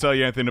I can't tell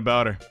you anything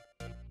about her.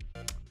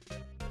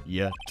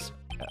 Yet.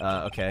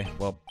 Okay,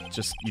 well,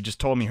 you just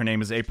told me her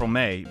name is April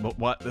May. But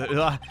what?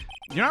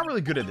 You're not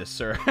really good at this,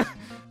 sir.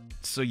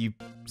 So you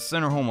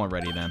sent her home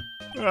already, then?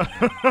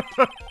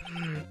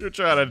 You're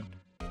trying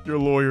your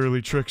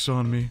lawyerly tricks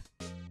on me.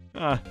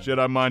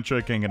 Jedi mind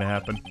trick ain't gonna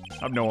happen.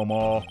 I know them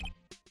all.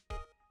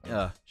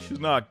 She's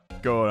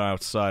not going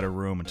outside her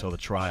room until the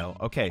trial.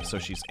 Okay, so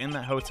she's in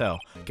that hotel.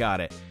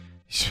 Got it.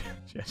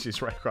 Yeah,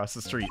 she's right across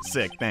the street.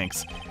 Sick,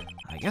 thanks.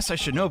 I guess I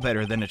should know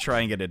better than to try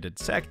and get a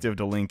detective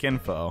to link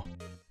info.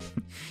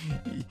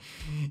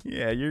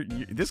 Yeah,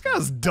 this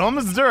guy's dumb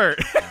as dirt.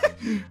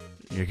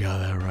 You got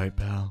that right,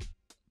 pal.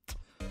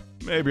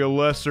 Maybe a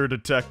lesser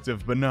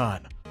detective, but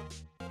not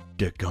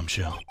Dick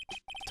Gumshoe.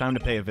 Time to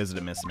pay a visit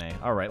to Miss May.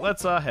 Alright,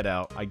 let's head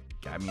out. I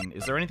mean,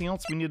 is there anything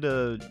else we need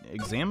to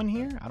examine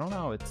here? I don't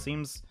know. It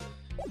seems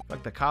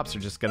like the cops are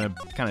just gonna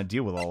kind of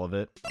deal with all of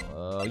it.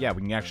 Yeah,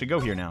 we can actually go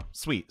here now.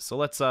 Sweet. So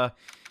let's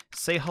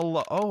say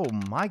hello. Oh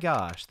my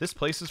gosh, this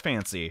place is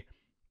fancy.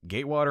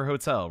 Gatewater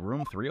Hotel,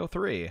 room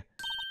 303.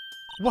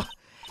 What?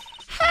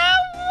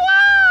 Hello!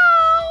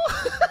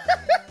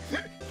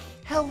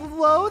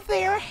 Hello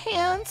there,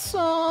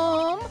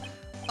 handsome.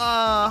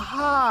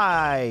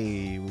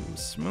 Hi.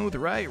 Smooth,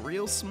 right?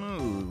 Real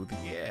smooth.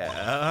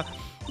 Yeah.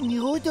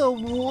 You're the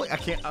warrior. I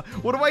can't.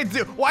 What do I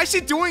do? Why is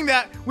she doing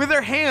that with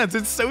her hands?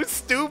 It's so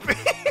stupid.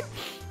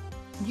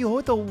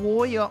 You're the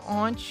warrior,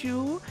 aren't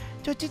you?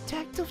 The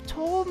detective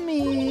told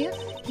me.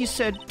 He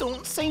said,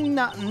 don't say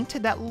nothing to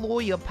that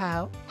lawyer,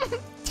 pal.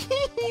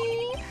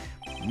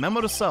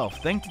 Memo to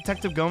self. Thank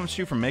Detective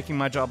Gumshoe for making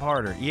my job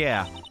harder.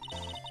 Yeah.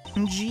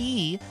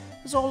 Gee,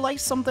 it's all like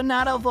something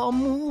out of a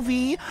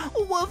movie.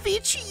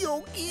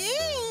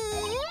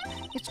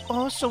 It's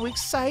all so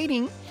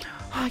exciting.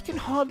 I can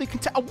hardly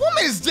contain. A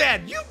woman is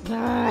dead! You.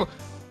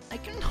 I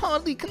can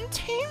hardly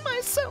contain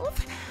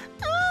myself.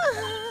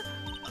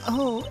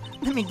 Oh,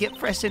 let me get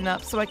freshened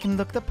up so I can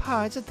look the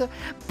part of the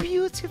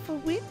beautiful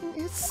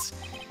witness.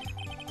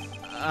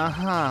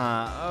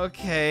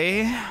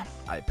 Okay.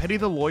 I pity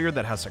the lawyer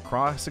that has to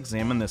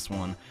cross-examine this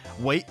one.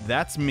 Wait,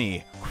 that's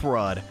me.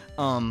 Crud.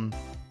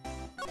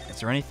 Is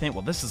there anything?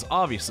 Well, this is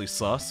obviously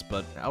sus,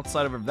 but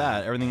outside of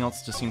that, everything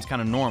else just seems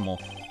kind of normal.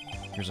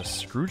 There's a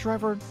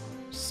screwdriver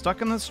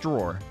stuck in this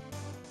drawer.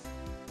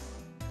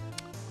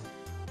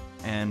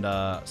 And,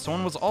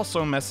 someone was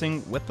also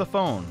messing with the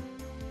phone.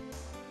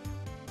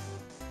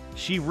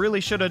 She really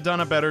should have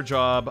done a better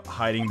job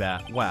hiding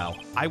that. Wow.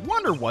 I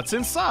wonder what's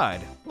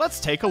inside. Let's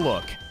take a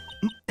look.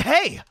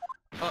 Hey!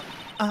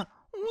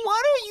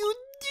 What are you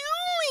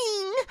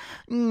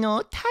doing?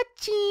 No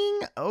touching.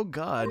 Oh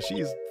god,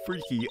 she's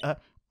freaky.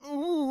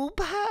 Ooh,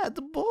 bad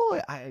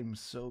boy. I'm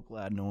so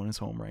glad no one is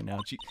home right now.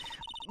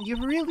 You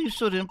really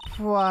shouldn't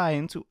pry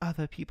into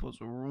other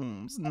people's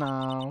rooms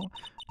now.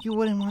 You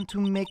wouldn't want to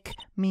make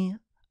me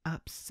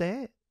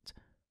upset,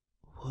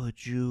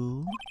 would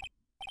you?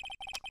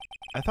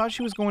 I thought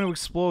she was going to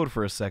explode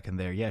for a second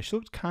there. Yeah, she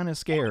looked kind of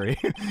scary.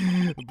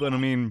 But I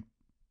mean,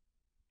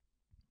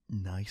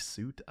 nice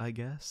suit, I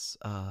guess.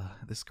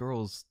 This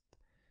girl's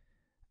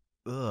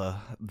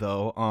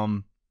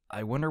though.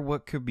 I wonder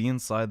what could be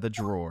inside the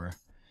drawer.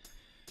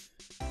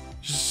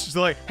 She's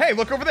like, hey,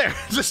 look over there.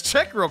 Just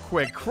check real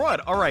quick. Crud.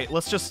 All right,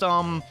 let's just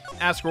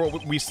ask her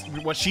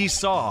what she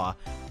saw.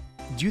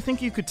 Do you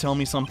think you could tell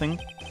me something?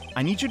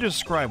 I need you to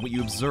describe what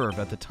you observed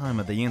at the time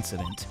of the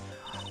incident.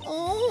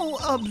 Oh,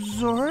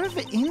 observe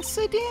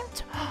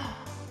incident?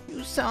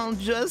 You sound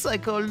just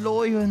like a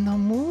lawyer in the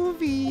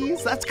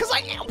movies. That's because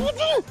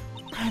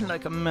I'm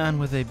like a man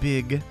with a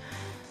big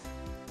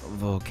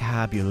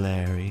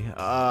vocabulary.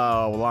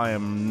 Oh, well,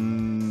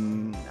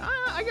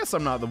 I guess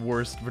I'm not the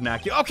worst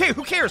vernacular. Okay,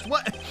 who cares?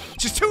 What?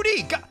 She's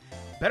 2D. God.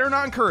 Better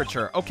not encourage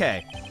her.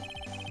 Okay.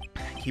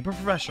 Keep her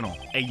professional.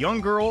 A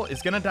young girl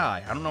is gonna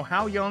die. I don't know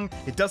how young.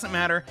 It doesn't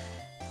matter.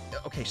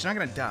 Okay, she's not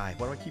gonna die.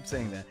 Why do I keep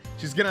saying that?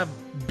 She's gonna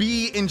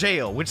be in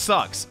jail, which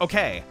sucks.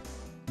 Okay.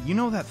 You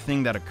know that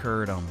thing that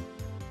occurred,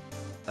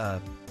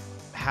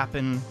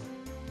 happened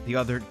the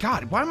other...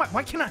 God,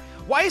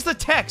 why is the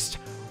text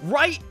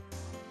right...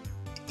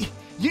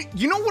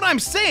 You know what I'm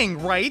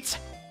saying, right?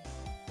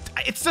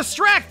 It's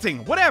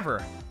distracting.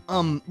 Whatever.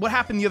 What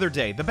happened the other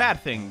day? The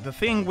bad thing. The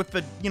thing with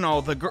the,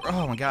 the girl...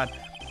 Oh, my God.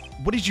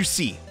 What did you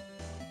see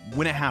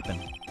when it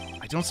happened?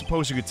 I don't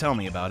suppose you could tell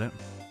me about it.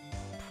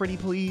 Pretty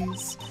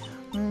please.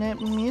 Let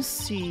me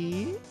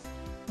see.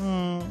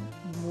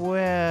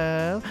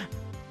 Well...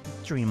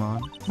 Dream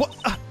on. What?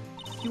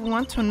 If you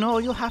want to know,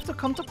 you'll have to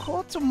come to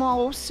court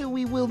tomorrow, so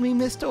we will be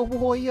Mr.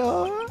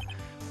 Warrior.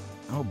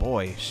 Oh,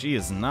 boy. She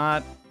is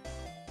not...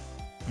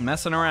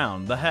 messing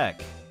around. The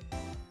heck?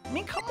 I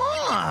mean, come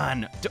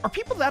on! Are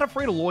people that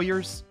afraid of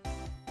lawyers?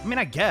 I mean,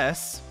 I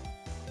guess.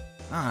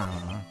 I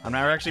don't know. I've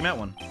never actually met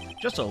one.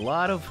 Just a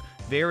lot of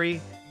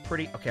very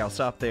pretty... Okay, I'll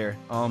stop there.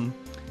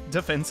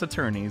 Defense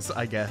attorneys,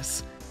 I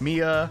guess.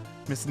 Mia,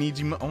 Miss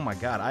Nijima... Oh my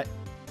god,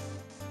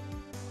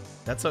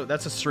 That's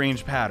a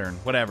strange pattern.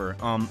 Whatever.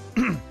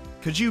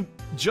 Could you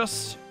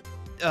just...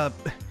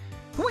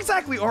 Who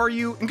exactly are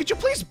you? And could you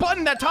please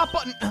button that top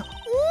button?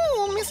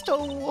 Ooh, Mr.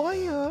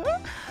 Warrior.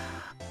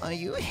 Are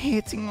you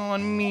hitting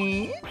on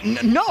me?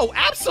 No,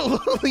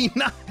 absolutely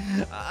not.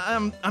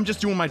 I'm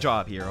just doing my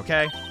job here,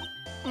 okay?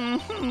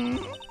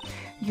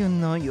 You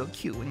know you're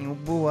cute when you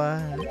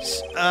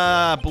blush.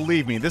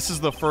 Believe me, this is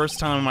the first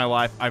time in my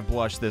life I've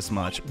blushed this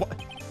much. What?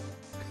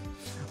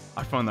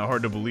 I find that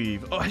hard to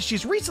believe. Oh,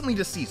 she's recently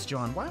deceased,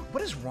 John.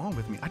 What is wrong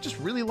with me? I just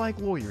really like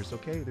lawyers,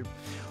 okay?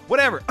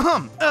 Whatever.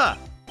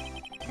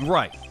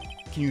 Right.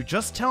 Can you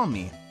just tell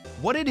me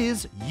what it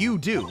is you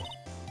do?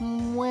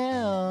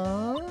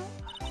 Well...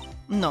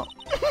 No.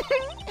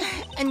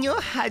 And you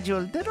had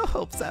your little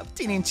hopes up,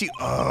 didn't you?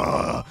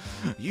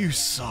 You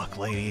suck,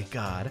 lady.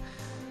 God.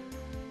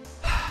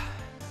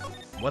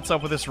 What's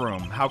up with this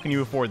room? How can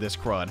you afford this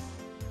crud?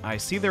 I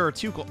see there are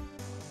two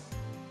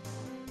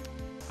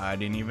I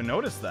didn't even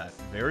notice that.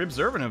 Very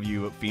observant of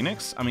you,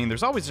 Phoenix. I mean,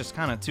 there's always just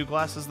kind of two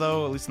glasses,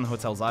 though, at least in the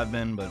hotels I've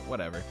been, but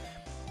whatever.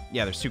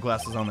 Yeah, there's two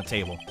glasses on the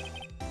table.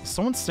 Is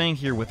someone staying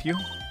here with you?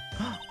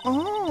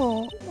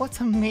 Oh, what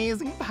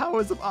amazing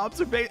powers of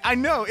observation. I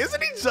know,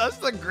 isn't he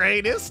just the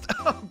greatest?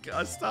 Oh,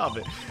 gosh, stop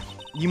it.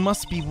 You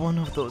must be one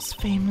of those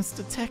famous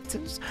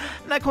detectives.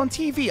 Like on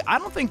TV, I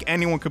don't think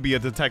anyone could be a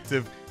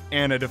detective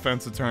and a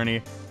defense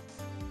attorney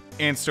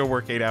and still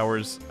work 8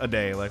 hours a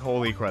day. Like,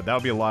 holy crap, that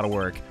would be a lot of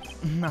work.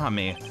 Not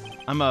me.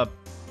 I'm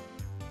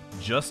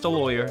just a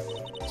lawyer.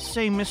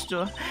 Say,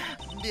 Mr.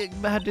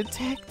 Big Bad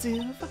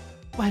Detective,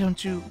 why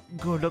don't you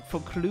go look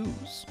for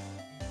clues?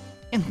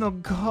 In the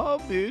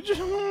garbage.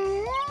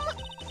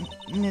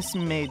 Miss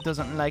May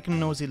doesn't like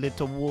nosy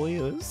little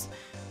warriors.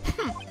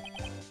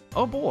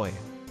 Oh boy.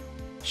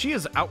 She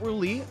is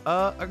outwardly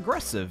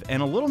aggressive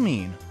and a little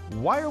mean.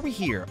 Why are we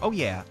here? Oh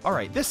yeah.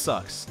 Alright, this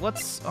sucks.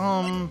 Let's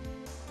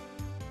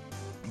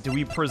do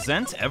we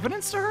present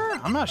evidence to her?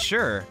 I'm not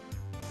sure.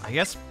 I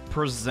guess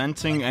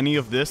presenting any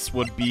of this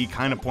would be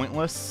kind of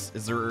pointless.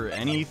 Is there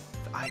any...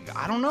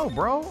 I don't know,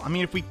 bro. I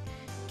mean, if we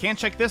can't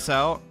check this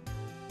out,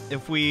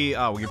 if we...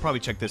 Oh, we could probably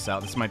check this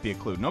out. This might be a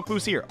clue. No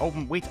clues here. Oh,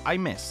 wait, I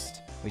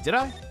missed. Wait, did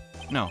I?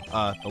 No,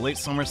 the late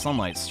summer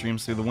sunlight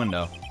streams through the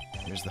window.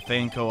 There's the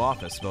Fei Co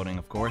office building,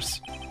 of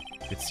course.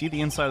 You could see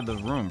the inside of the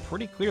room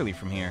pretty clearly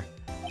from here.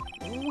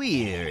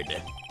 Weird.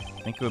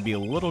 I think it would be a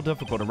little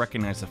difficult to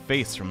recognize a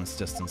face from this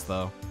distance,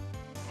 though.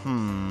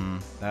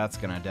 That's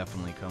gonna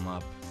definitely come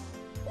up.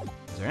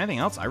 Is there anything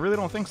else? I really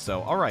don't think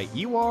so. Alright,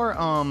 you are,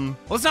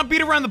 let's not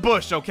beat around the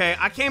bush, okay?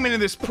 I came into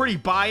this pretty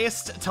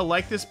biased to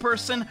like this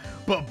person,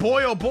 but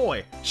boy oh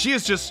boy, she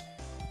is just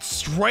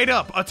straight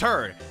up a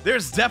turd.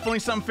 There's definitely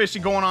something fishy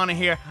going on in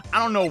here. I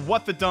don't know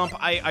what the dump.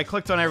 I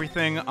clicked on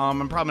everything.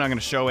 I'm probably not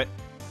gonna show it.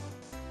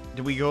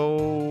 Did we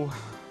go...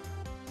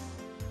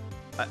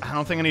 I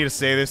don't think I need to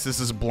say this. This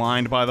is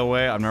blind, by the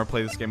way. I've never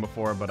played this game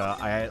before, but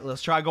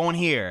let's try going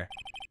here.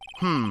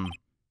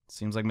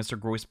 Seems like Mr.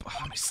 Groy's...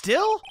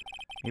 Still?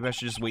 Maybe I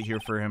should just wait here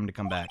for him to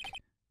come back.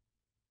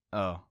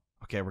 Oh,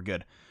 okay, we're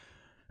good.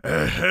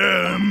 If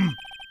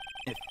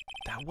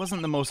that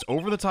wasn't the most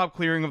over-the-top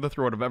clearing of the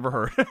throat I've ever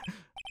heard.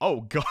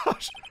 Oh,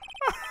 gosh.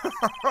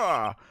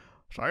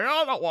 So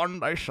you're the one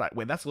they say.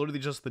 Wait, that's literally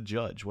just the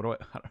judge. What do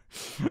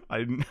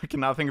I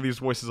cannot think of these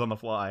voices on the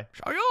fly.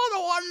 So you're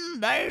the one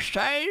they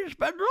say's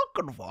been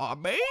looking for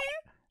me?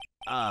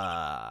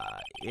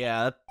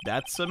 Yeah,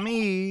 that's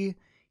me.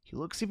 He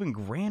looks even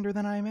grander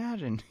than I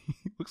imagined.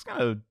 He looks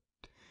kind of...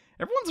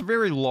 Everyone's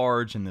very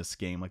large in this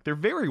game. Like, they're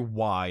very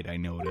wide, I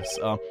notice.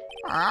 Huh?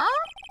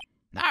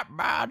 Not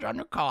bad on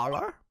the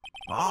collar.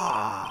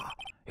 Ah,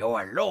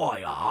 you're a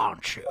lawyer,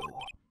 aren't you?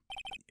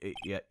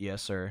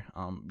 Yes, sir.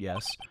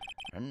 Yes.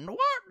 And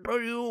what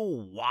do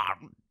you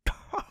want?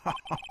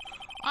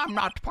 I'm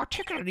not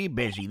particularly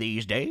busy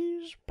these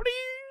days.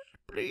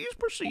 Please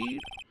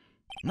proceed.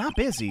 Not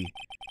busy?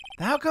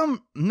 How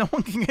come no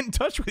one can get in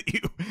touch with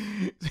you?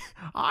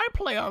 I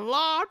play a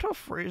lot of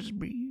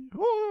frisbee.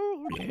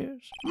 Oh, yes.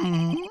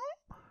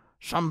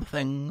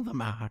 Something the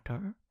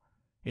matter?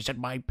 Is it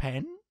my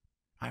pen?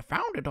 I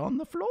found it on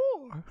the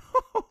floor.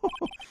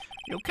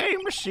 You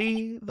came to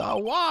see the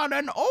one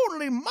and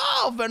only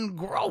Marvin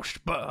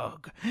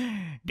Grossberg,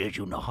 did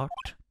you not?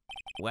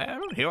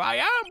 Well, here I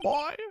am,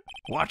 boy.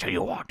 What do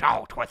you want?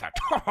 Out with it.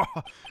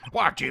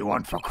 What do you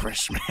want for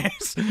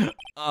Christmas?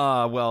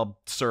 Well,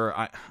 sir,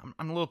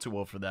 I'm a little too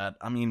old for that.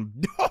 I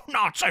mean...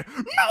 Nonsense!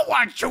 No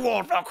one's too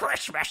old for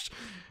Christmas!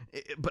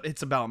 But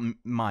it's about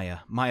Maya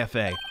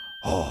Fei.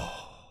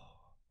 Oh.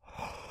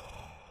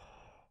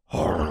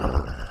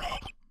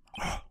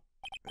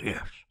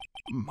 Yes,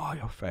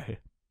 Maya Fei.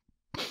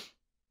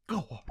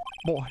 Go on,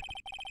 boy.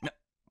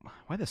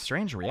 Why the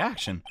strange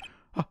reaction?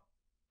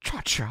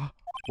 Cha-cha.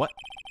 What?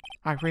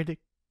 I'm really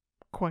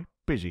quite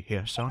busy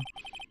here, son.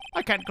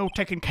 I can't go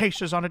taking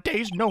cases on a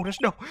day's notice,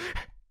 no.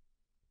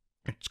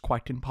 It's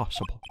quite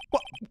impossible.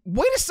 What?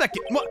 Wait a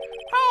second. What?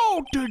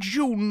 How did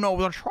you know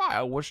the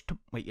trial was to...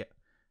 Wait, yeah.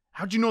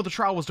 How'd you know the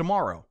trial was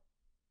tomorrow?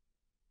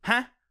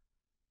 Huh?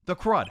 The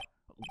crud.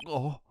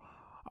 Oh,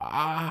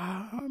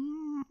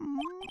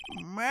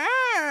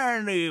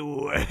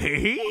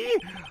 anyway,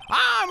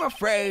 I'm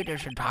afraid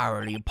it's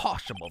entirely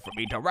impossible for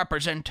me to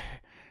represent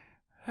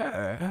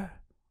her.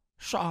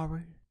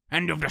 Sorry.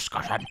 End of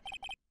discussion.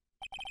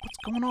 What's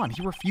going on?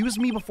 He refused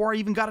me before I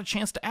even got a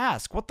chance to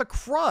ask. What the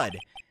crud?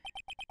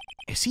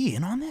 Is he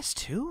in on this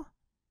too?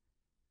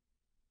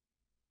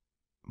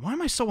 Why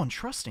am I so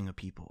untrusting of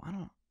people? I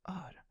don't...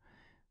 Odd.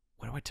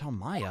 What do I tell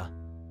Maya?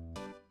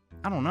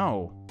 I don't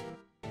know.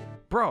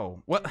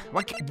 Bro, what,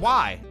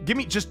 why? Give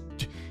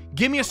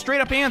me a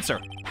straight up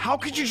answer. How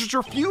could you just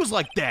refuse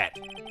like that?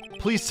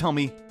 Please tell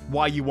me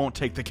why you won't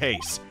take the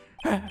case.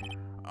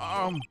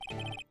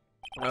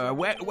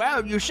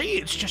 Well, you see,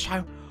 it's just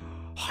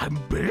I'm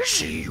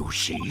busy, you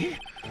see.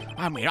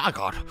 I mean, I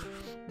got,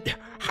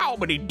 how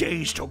many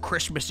days till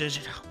Christmas is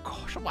it? Oh,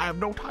 gosh, I have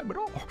no time at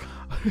all.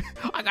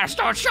 I gotta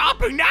start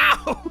shopping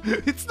now.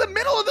 It's the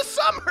middle of the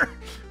summer.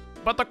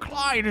 But the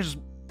client is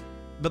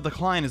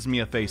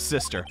Mia Fei's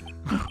sister.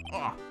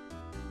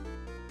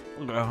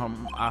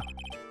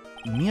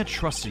 Mia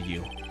trusted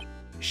you.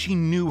 She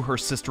knew her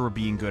sister would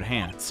be in good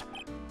hands.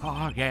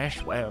 Oh,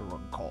 yes, well,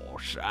 of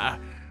course. I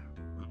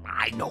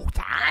know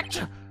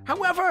that.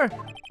 However,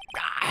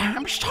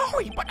 I'm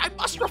sorry, but I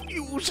must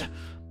refuse.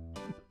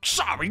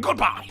 Sorry,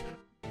 goodbye.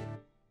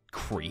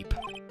 Creep.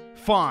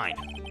 Fine.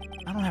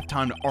 I don't have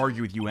time to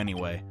argue with you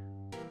anyway.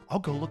 I'll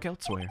go look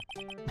elsewhere.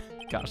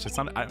 Gosh,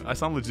 I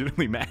sound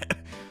legitimately mad.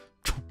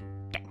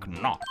 Think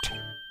not.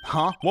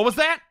 Huh? What was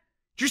that?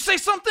 Did you say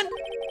something?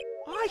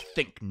 I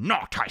think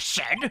not, I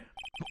said.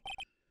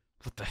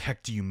 What the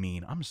heck do you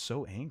mean? I'm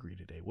so angry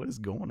today. What is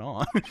going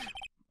on?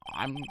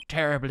 I'm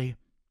terribly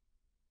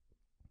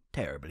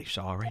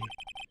sorry.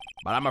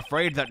 But I'm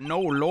afraid that no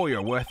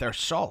lawyer worth their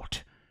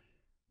salt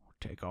will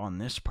take on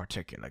this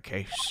particular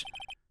case.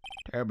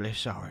 Terribly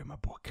sorry, my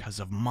boy.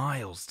 Because of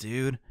Miles,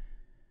 dude.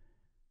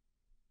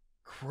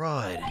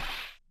 Crud.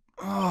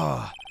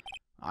 Ugh.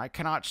 I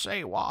cannot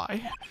say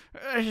why.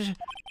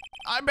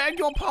 I beg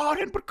your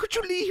pardon, but could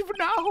you leave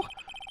now?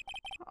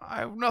 I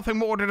have nothing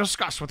more to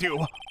discuss with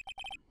you.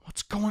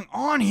 What's going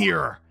on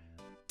here?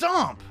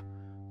 Dump!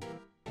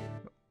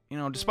 You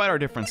know, despite our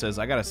differences,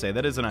 I gotta say,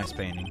 that is a nice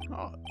painting.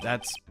 Oh,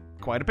 that's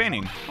quite a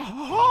painting.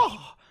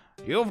 Oh,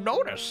 you've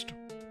noticed.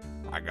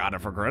 I got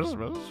it for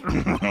Christmas.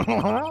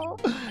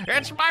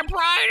 It's my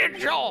pride and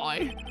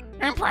joy.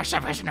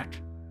 Impressive, isn't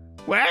it?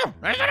 Well,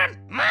 isn't it?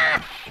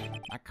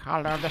 The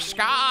color of the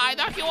sky,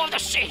 the hue of the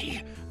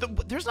sea.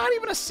 There's not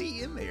even a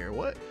C in there.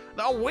 What?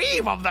 The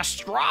weave of the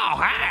straw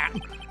hat.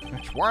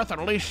 It's worth at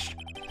least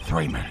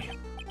 $3 million.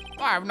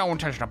 I have no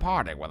intention of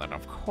parting with it,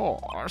 of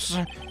course.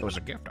 It was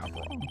a gift after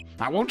all.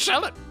 I won't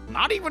sell it.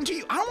 Not even to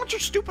you. I don't want your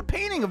stupid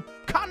painting of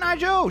Cotton Eye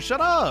Joe.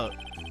 Shut up.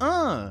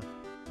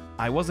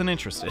 I wasn't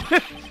interested.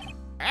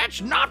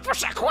 It's not for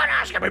sale. Quit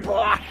asking me,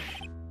 boy.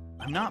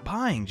 I'm not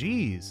buying.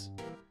 Jeez.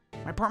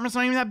 My apartment's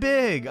not even that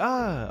big.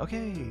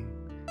 Okay.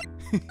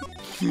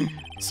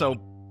 So,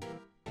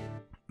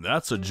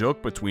 that's a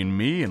joke between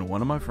me and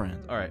one of my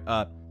friends. All right.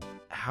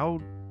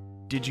 How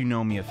did you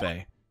know Mia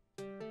Fei?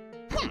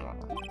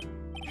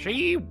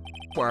 She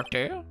worked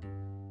here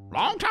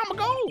long time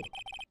ago.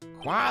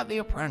 Quite the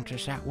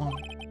apprentice, that one.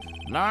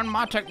 Learned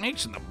my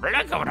techniques in the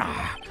blink of an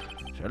eye.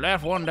 She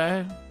left one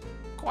day,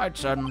 quite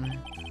suddenly.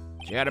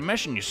 She had a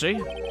mission, you see.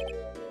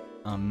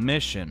 A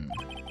mission?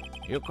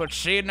 You could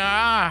see in her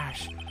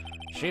eyes.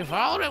 She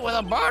followed it with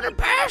a burning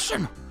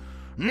passion.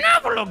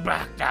 Never looked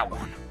back, that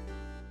one.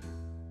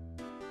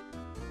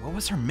 What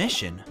was her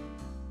mission?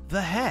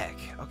 The heck?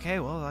 Okay,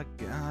 well,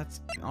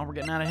 that's all we're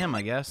getting out of him,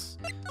 I guess.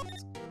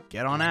 Let's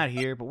get on out of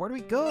here, but where do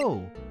we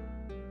go?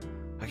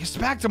 I guess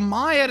back to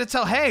Maya to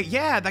tell, hey,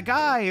 yeah, that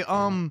guy,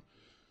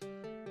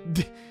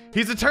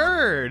 he's a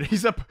turd.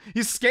 He's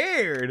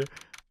scared.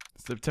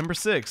 September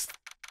 6th,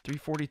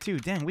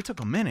 3:42. Dang, we took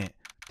a minute.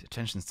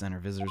 Detention center,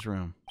 visitor's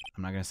room.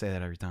 I'm not gonna say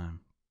that every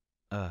time.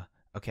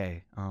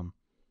 Okay,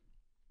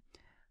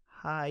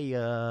 hi,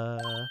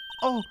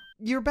 oh,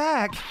 you're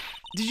back.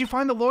 Did you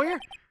find the lawyer?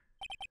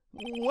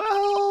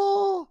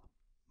 Well,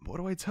 what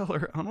do I tell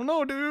her? I don't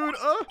know, dude.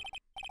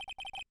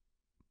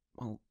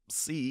 Well,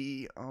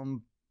 see,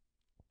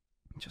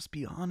 just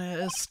be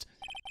honest.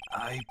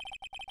 I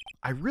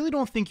really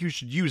don't think you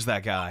should use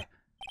that guy.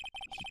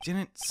 He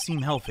didn't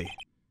seem healthy.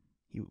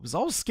 He was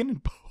all skin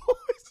and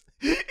bones.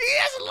 He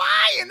is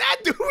lying. That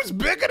dude's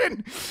bigger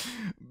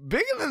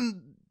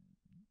than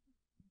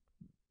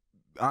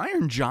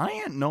Iron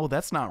Giant. No,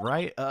 that's not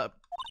right.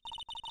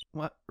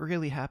 What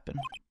really happened?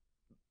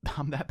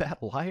 I'm that bad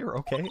a liar.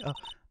 Okay.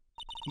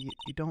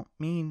 You don't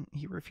mean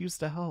he refused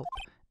to help?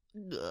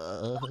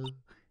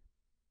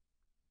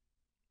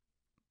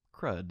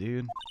 Crud,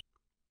 dude.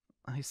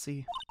 I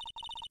see.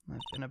 I've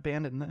been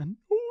abandoned then.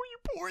 Oh, you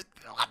poor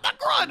the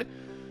crud.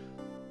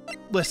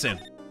 Listen,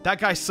 that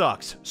guy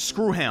sucks.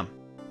 Screw him.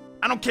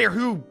 I don't care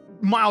who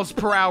miles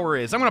per hour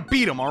is. I'm gonna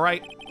beat him,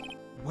 alright?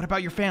 What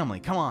about your family?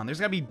 Come on, there's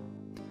gotta be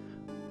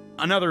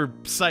another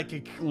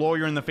psychic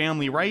lawyer in the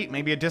family, right?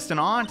 Maybe a distant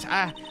aunt?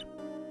 I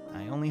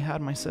only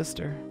had my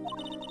sister.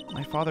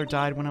 My father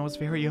died when I was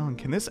very young.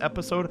 Can this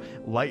episode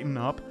lighten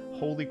up?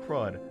 Holy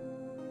crud.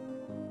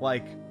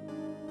 Like,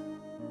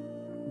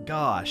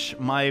 gosh,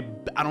 I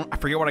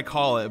forget what I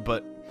call it,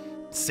 but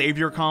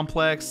savior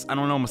complex, I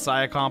don't know,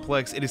 messiah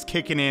complex, it is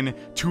kicking in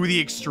to the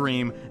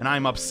extreme, and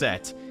I'm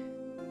upset.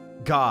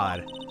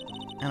 God.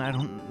 And I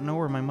don't know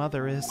where my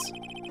mother is.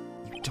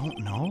 You don't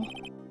know?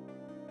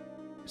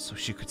 So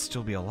she could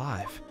still be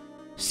alive.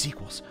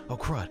 Sequels. Oh,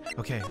 crud.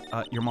 Okay,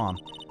 your mom.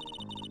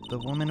 The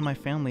women in my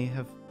family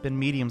have been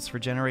mediums for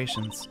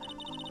generations.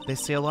 They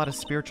say a lot of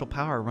spiritual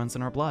power runs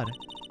in our blood.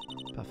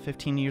 About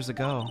 15 years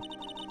ago,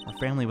 our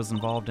family was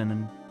involved in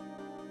an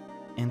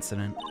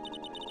incident.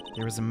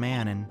 There was a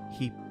man and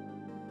he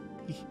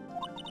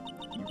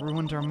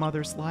ruined our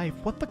mother's life.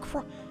 What the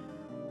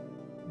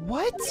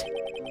What?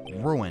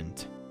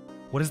 Ruined.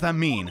 What does that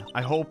mean?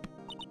 I hope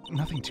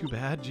nothing too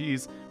bad.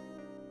 Jeez.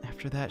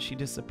 After that, she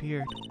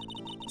disappeared.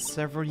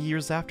 Several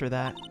years after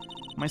that,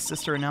 my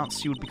sister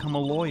announced she would become a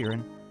lawyer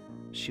and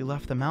she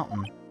left the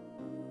mountain.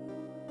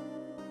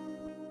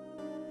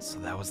 So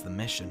that was the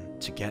mission,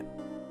 to get,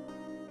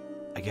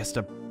 I guess,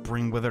 to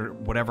bring with her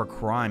whatever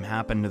crime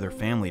happened to their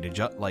family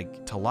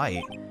to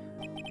light.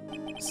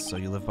 So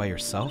you live by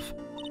yourself?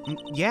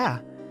 Yeah,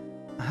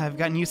 I've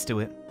gotten used to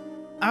it.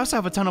 I also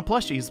have a ton of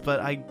plushies, but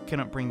I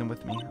couldn't bring them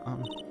with me.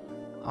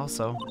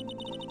 Also,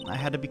 I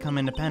had to become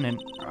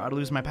independent or I'd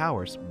lose my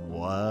powers.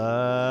 What?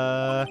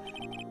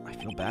 I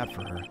feel bad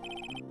for her.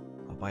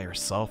 All by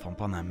herself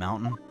up on that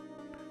mountain.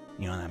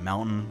 You know, that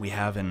mountain we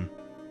have in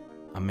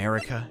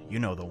America? You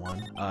know the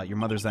one. Your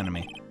mother's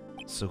enemy.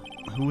 So,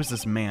 who is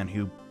this man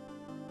who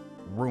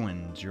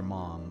ruined your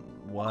mom?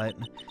 What?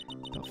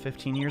 About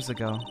 15 years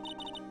ago,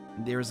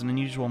 there was an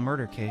unusual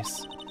murder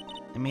case.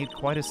 It made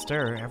quite a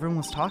stir. Everyone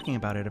was talking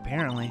about it,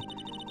 apparently.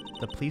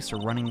 The police were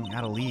running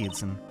out of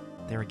leads, and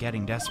they were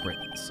getting desperate,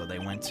 so they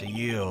went to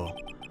you.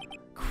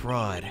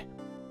 Crud.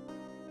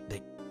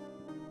 They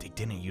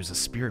didn't use a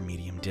spirit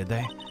medium, did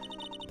they?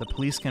 the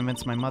police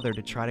convinced my mother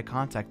to try to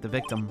contact the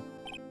victim.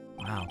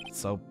 Wow,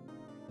 so...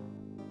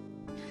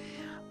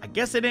 I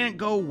guess it didn't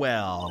go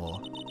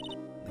well.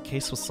 The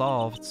case was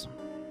solved.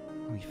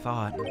 We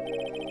thought.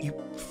 You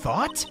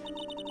thought?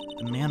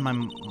 The man my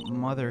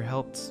mother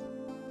helped...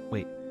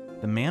 Wait.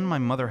 The man my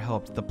mother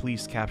helped the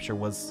police capture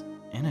was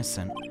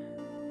innocent.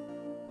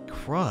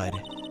 Crud.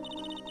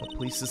 The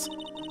police's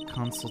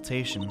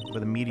consultation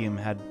with a medium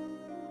had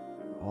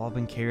all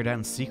been carried out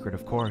in secret,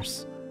 of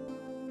course.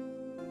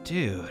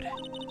 Dude.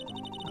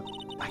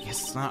 I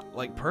guess it's not,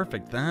 like,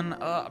 perfect then.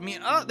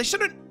 They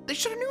should've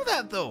knew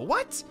that, though.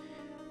 What?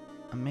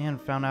 A man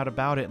found out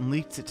about it and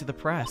leaked it to the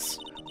press.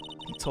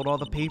 He told all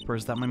the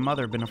papers that my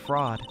mother had been a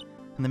fraud,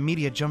 and the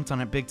media jumped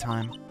on it big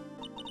time.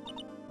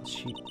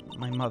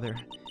 My mother,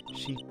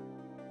 she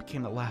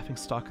became the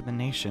laughingstock of the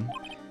nation.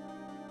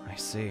 I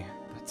see.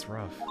 That's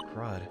rough.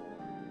 Crud.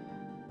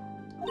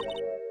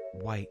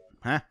 White.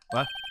 Huh?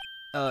 What?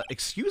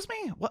 Excuse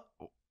me? What?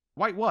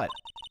 White what?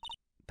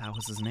 That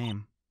was his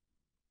name.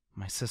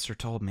 My sister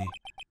told me.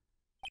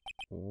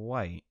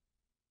 White.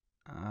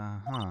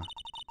 Uh-huh.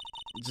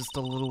 Just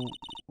a little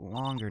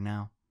longer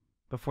now,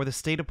 before the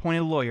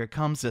state-appointed lawyer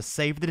comes to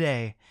save the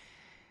day.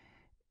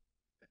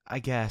 I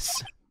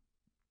guess.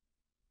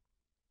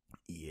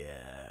 Yeah.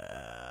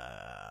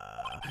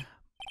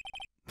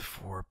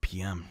 4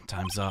 p.m.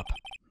 Time's up.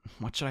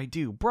 What should I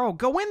do? Bro,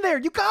 go in there!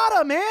 You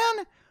gotta,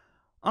 man!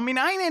 I mean,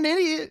 I ain't an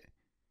idiot.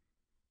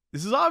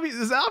 This is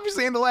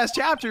obviously in the last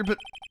chapter, but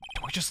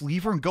do I just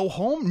leave her and go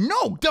home?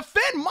 No!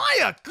 Defend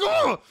Maya!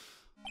 Ugh!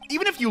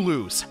 Even if you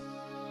lose,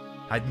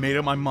 I'd made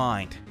up my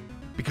mind.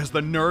 Because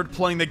the nerd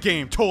playing the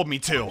game told me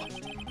to.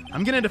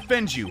 I'm gonna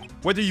defend you,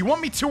 whether you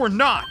want me to or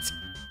not.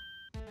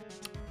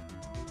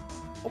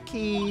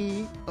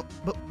 Okay,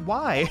 but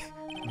why?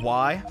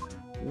 Why?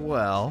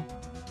 Well,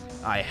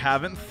 I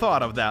haven't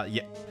thought of that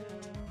yet.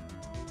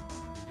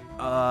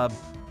 I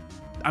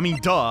mean,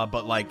 duh,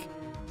 but like,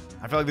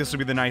 I feel like this would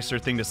be the nicer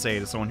thing to say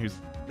to someone who's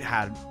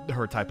had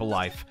her type of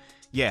life.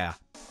 Yeah.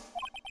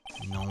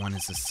 No one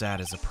is as sad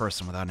as a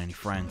person without any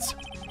friends.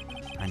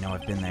 I know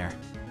I've been there.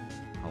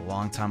 A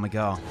long time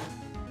ago.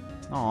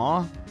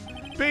 Aw.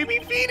 Baby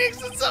Phoenix,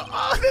 that's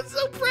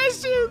so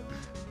precious!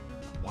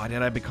 Why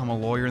did I become a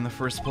lawyer in the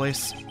first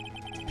place?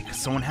 Because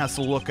someone has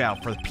to look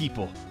out for the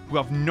people who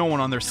have no one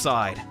on their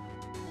side.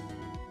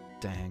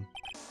 Dang.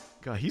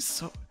 God, he's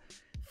so...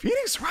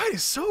 Phoenix Wright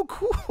is so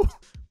cool!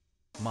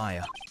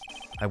 Maya,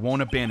 I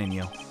won't abandon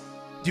you.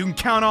 You can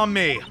count on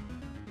me!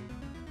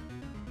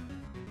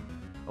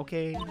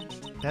 Okay,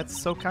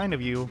 that's so kind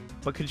of you.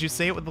 But could you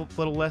say it with a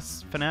little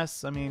less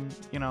finesse? I mean,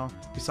 you know,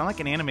 you sound like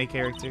an anime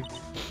character.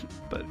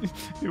 But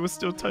it was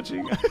still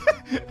touching.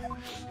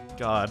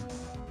 God.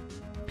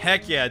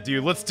 Heck yeah,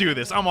 dude, let's do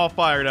this. I'm all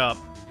fired up.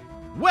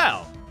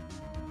 Well,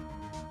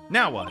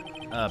 now what?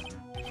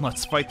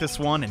 Let's fight this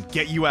one and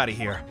get you out of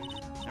here.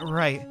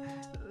 Right.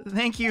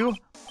 Thank you.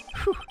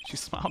 Whew, she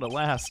smiled at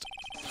last.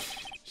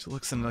 She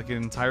looks like an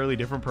entirely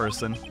different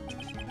person.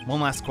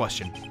 One last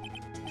question.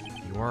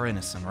 You are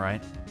innocent,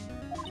 right?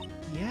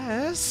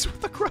 Yes.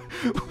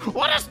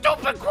 What a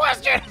stupid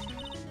question!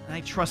 And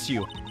I trust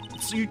you.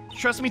 So you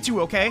trust me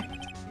too, okay?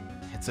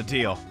 It's a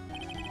deal.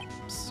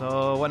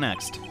 So, what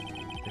next?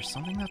 There's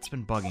something that's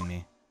been bugging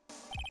me.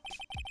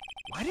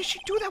 Why did she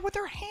do that with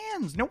her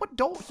hands? No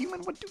adult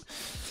human would do...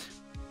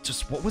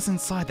 Just what was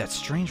inside that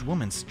strange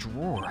woman's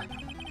drawer?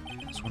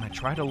 So when I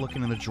tried to look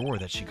into the drawer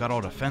that she got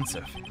all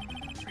defensive.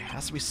 There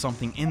has to be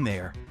something in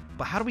there.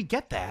 But how do we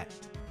get that?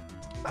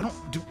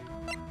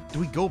 Do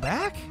we go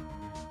back?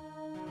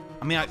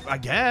 I mean, I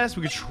guess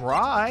we could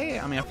try.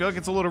 I mean, I feel like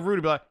it's a little rude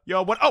to be like,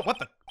 yo, what? Oh, what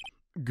the?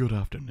 Good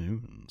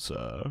afternoon,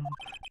 sir.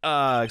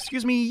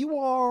 Excuse me, you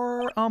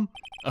are,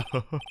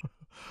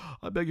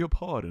 I beg your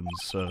pardon,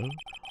 sir.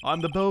 I'm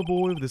the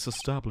bellboy of this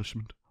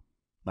establishment.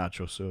 At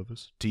your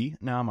service. Tea?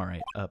 No, I'm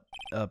alright.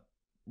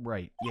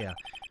 Right, yeah.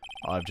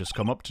 I've just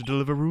come up to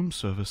deliver room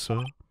service,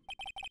 sir.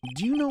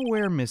 Do you know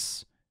where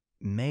Miss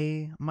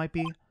May might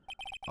be?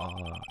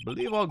 I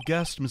believe our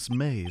guest, Miss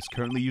May, is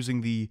currently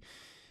using the,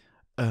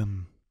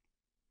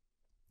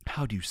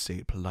 how do you say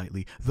it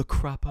politely? The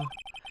crapper.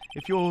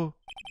 If you're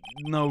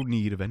no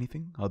need of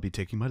anything, I'll be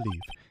taking my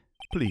leave.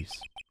 Please,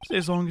 stay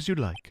as long as you'd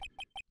like.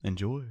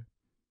 Enjoy.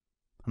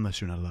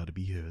 Unless you're not allowed to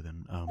be here,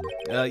 then,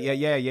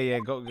 Yeah,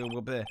 go.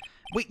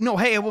 Wait, no,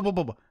 hey,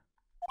 whoa.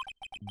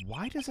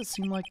 Why does it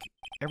seem like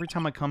every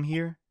time I come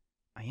here,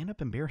 I end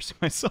up embarrassing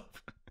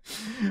myself?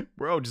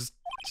 Bro, just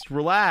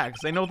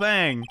relax, ain't no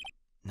thing.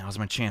 Now's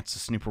my chance to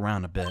snoop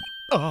around a bit.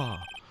 I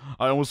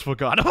almost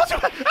forgot.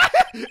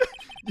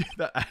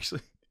 That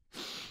actually...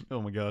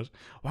 Oh my gosh.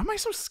 Why am I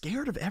so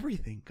scared of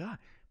everything? God.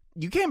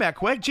 You came back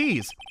quick,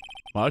 jeez.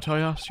 Might I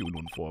ask you to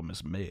inform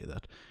Miss May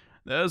that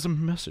there's a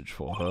message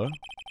for her?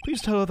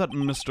 Please tell her that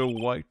Mr.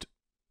 White...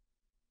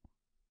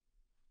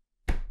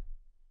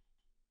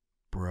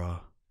 Bruh.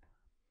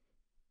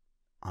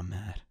 I'm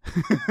mad.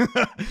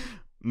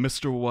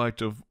 Mr.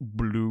 White of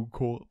Blue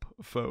Corp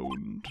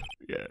phoned.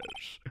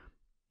 Yes.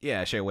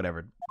 Yeah, sure,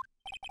 whatever.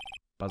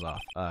 Buzz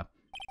off.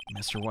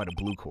 Mr. White of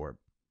Blue Corp.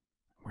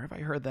 Where have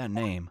I heard that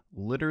name?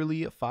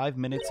 Literally 5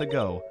 minutes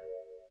ago.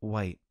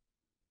 Wait.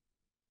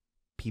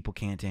 People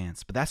can't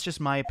dance. But that's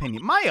just my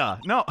opinion. Maya!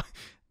 No!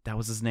 That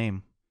was his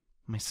name.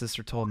 My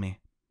sister told me.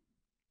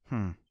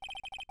 White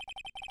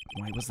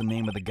was the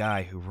name of the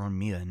guy who ruined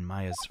Mia and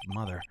Maya's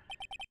mother.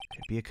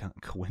 Could it be a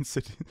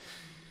coincidence?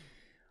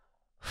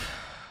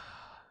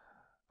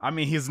 I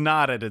mean, he's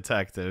not a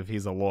detective.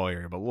 He's a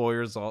lawyer, but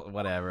lawyers, all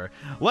whatever.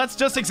 Let's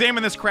just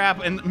examine this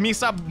crap and me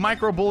stop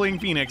microbullying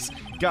Phoenix.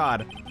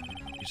 God.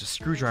 There's a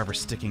screwdriver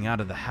sticking out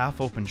of the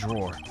half-open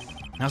drawer.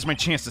 Now's my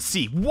chance to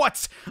see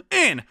what's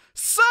inside!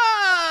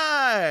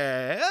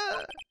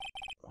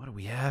 What do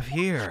we have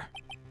here?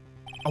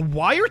 A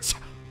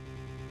wiretap?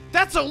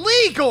 That's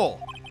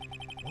illegal!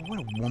 What would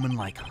a woman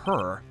like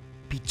her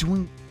be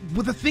doing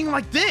with a thing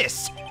like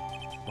this?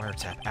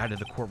 Wiretap added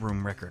to the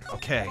courtroom record.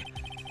 Okay.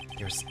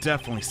 There's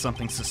definitely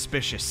something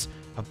suspicious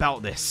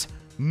about this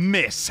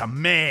Miss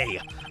May.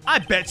 I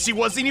bet she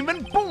wasn't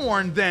even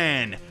born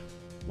then.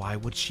 Why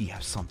would she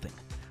have something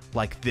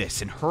like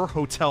this in her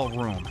hotel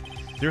room?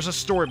 There's a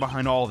story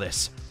behind all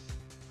this.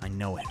 I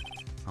know it.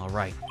 All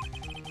right.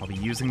 I'll be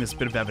using this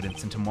bit of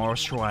evidence in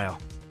tomorrow's trial.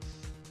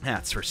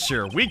 That's for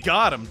sure. We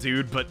got him,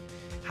 dude, but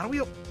how do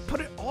we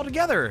put it all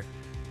together?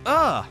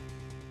 But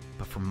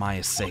for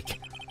Maya's sake,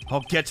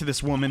 I'll get to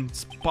this woman,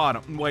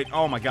 spot him. Wait,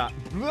 oh my god.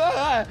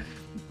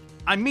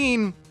 I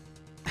mean,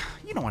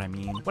 you know what I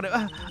mean. What?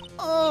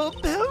 Oh,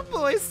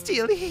 Bellboy's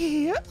still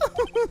here.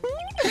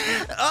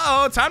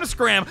 Uh-oh, time to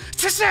scram.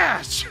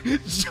 Tsash!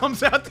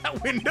 Jumps out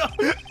that window.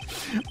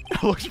 I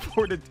look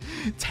forward to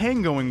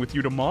tangoing with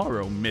you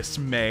tomorrow, Miss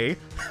May.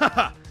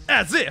 Haha,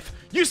 as if.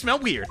 You smell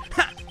weird.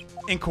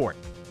 In court.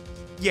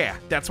 Yeah,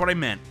 that's what I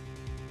meant.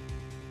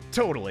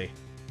 Totally.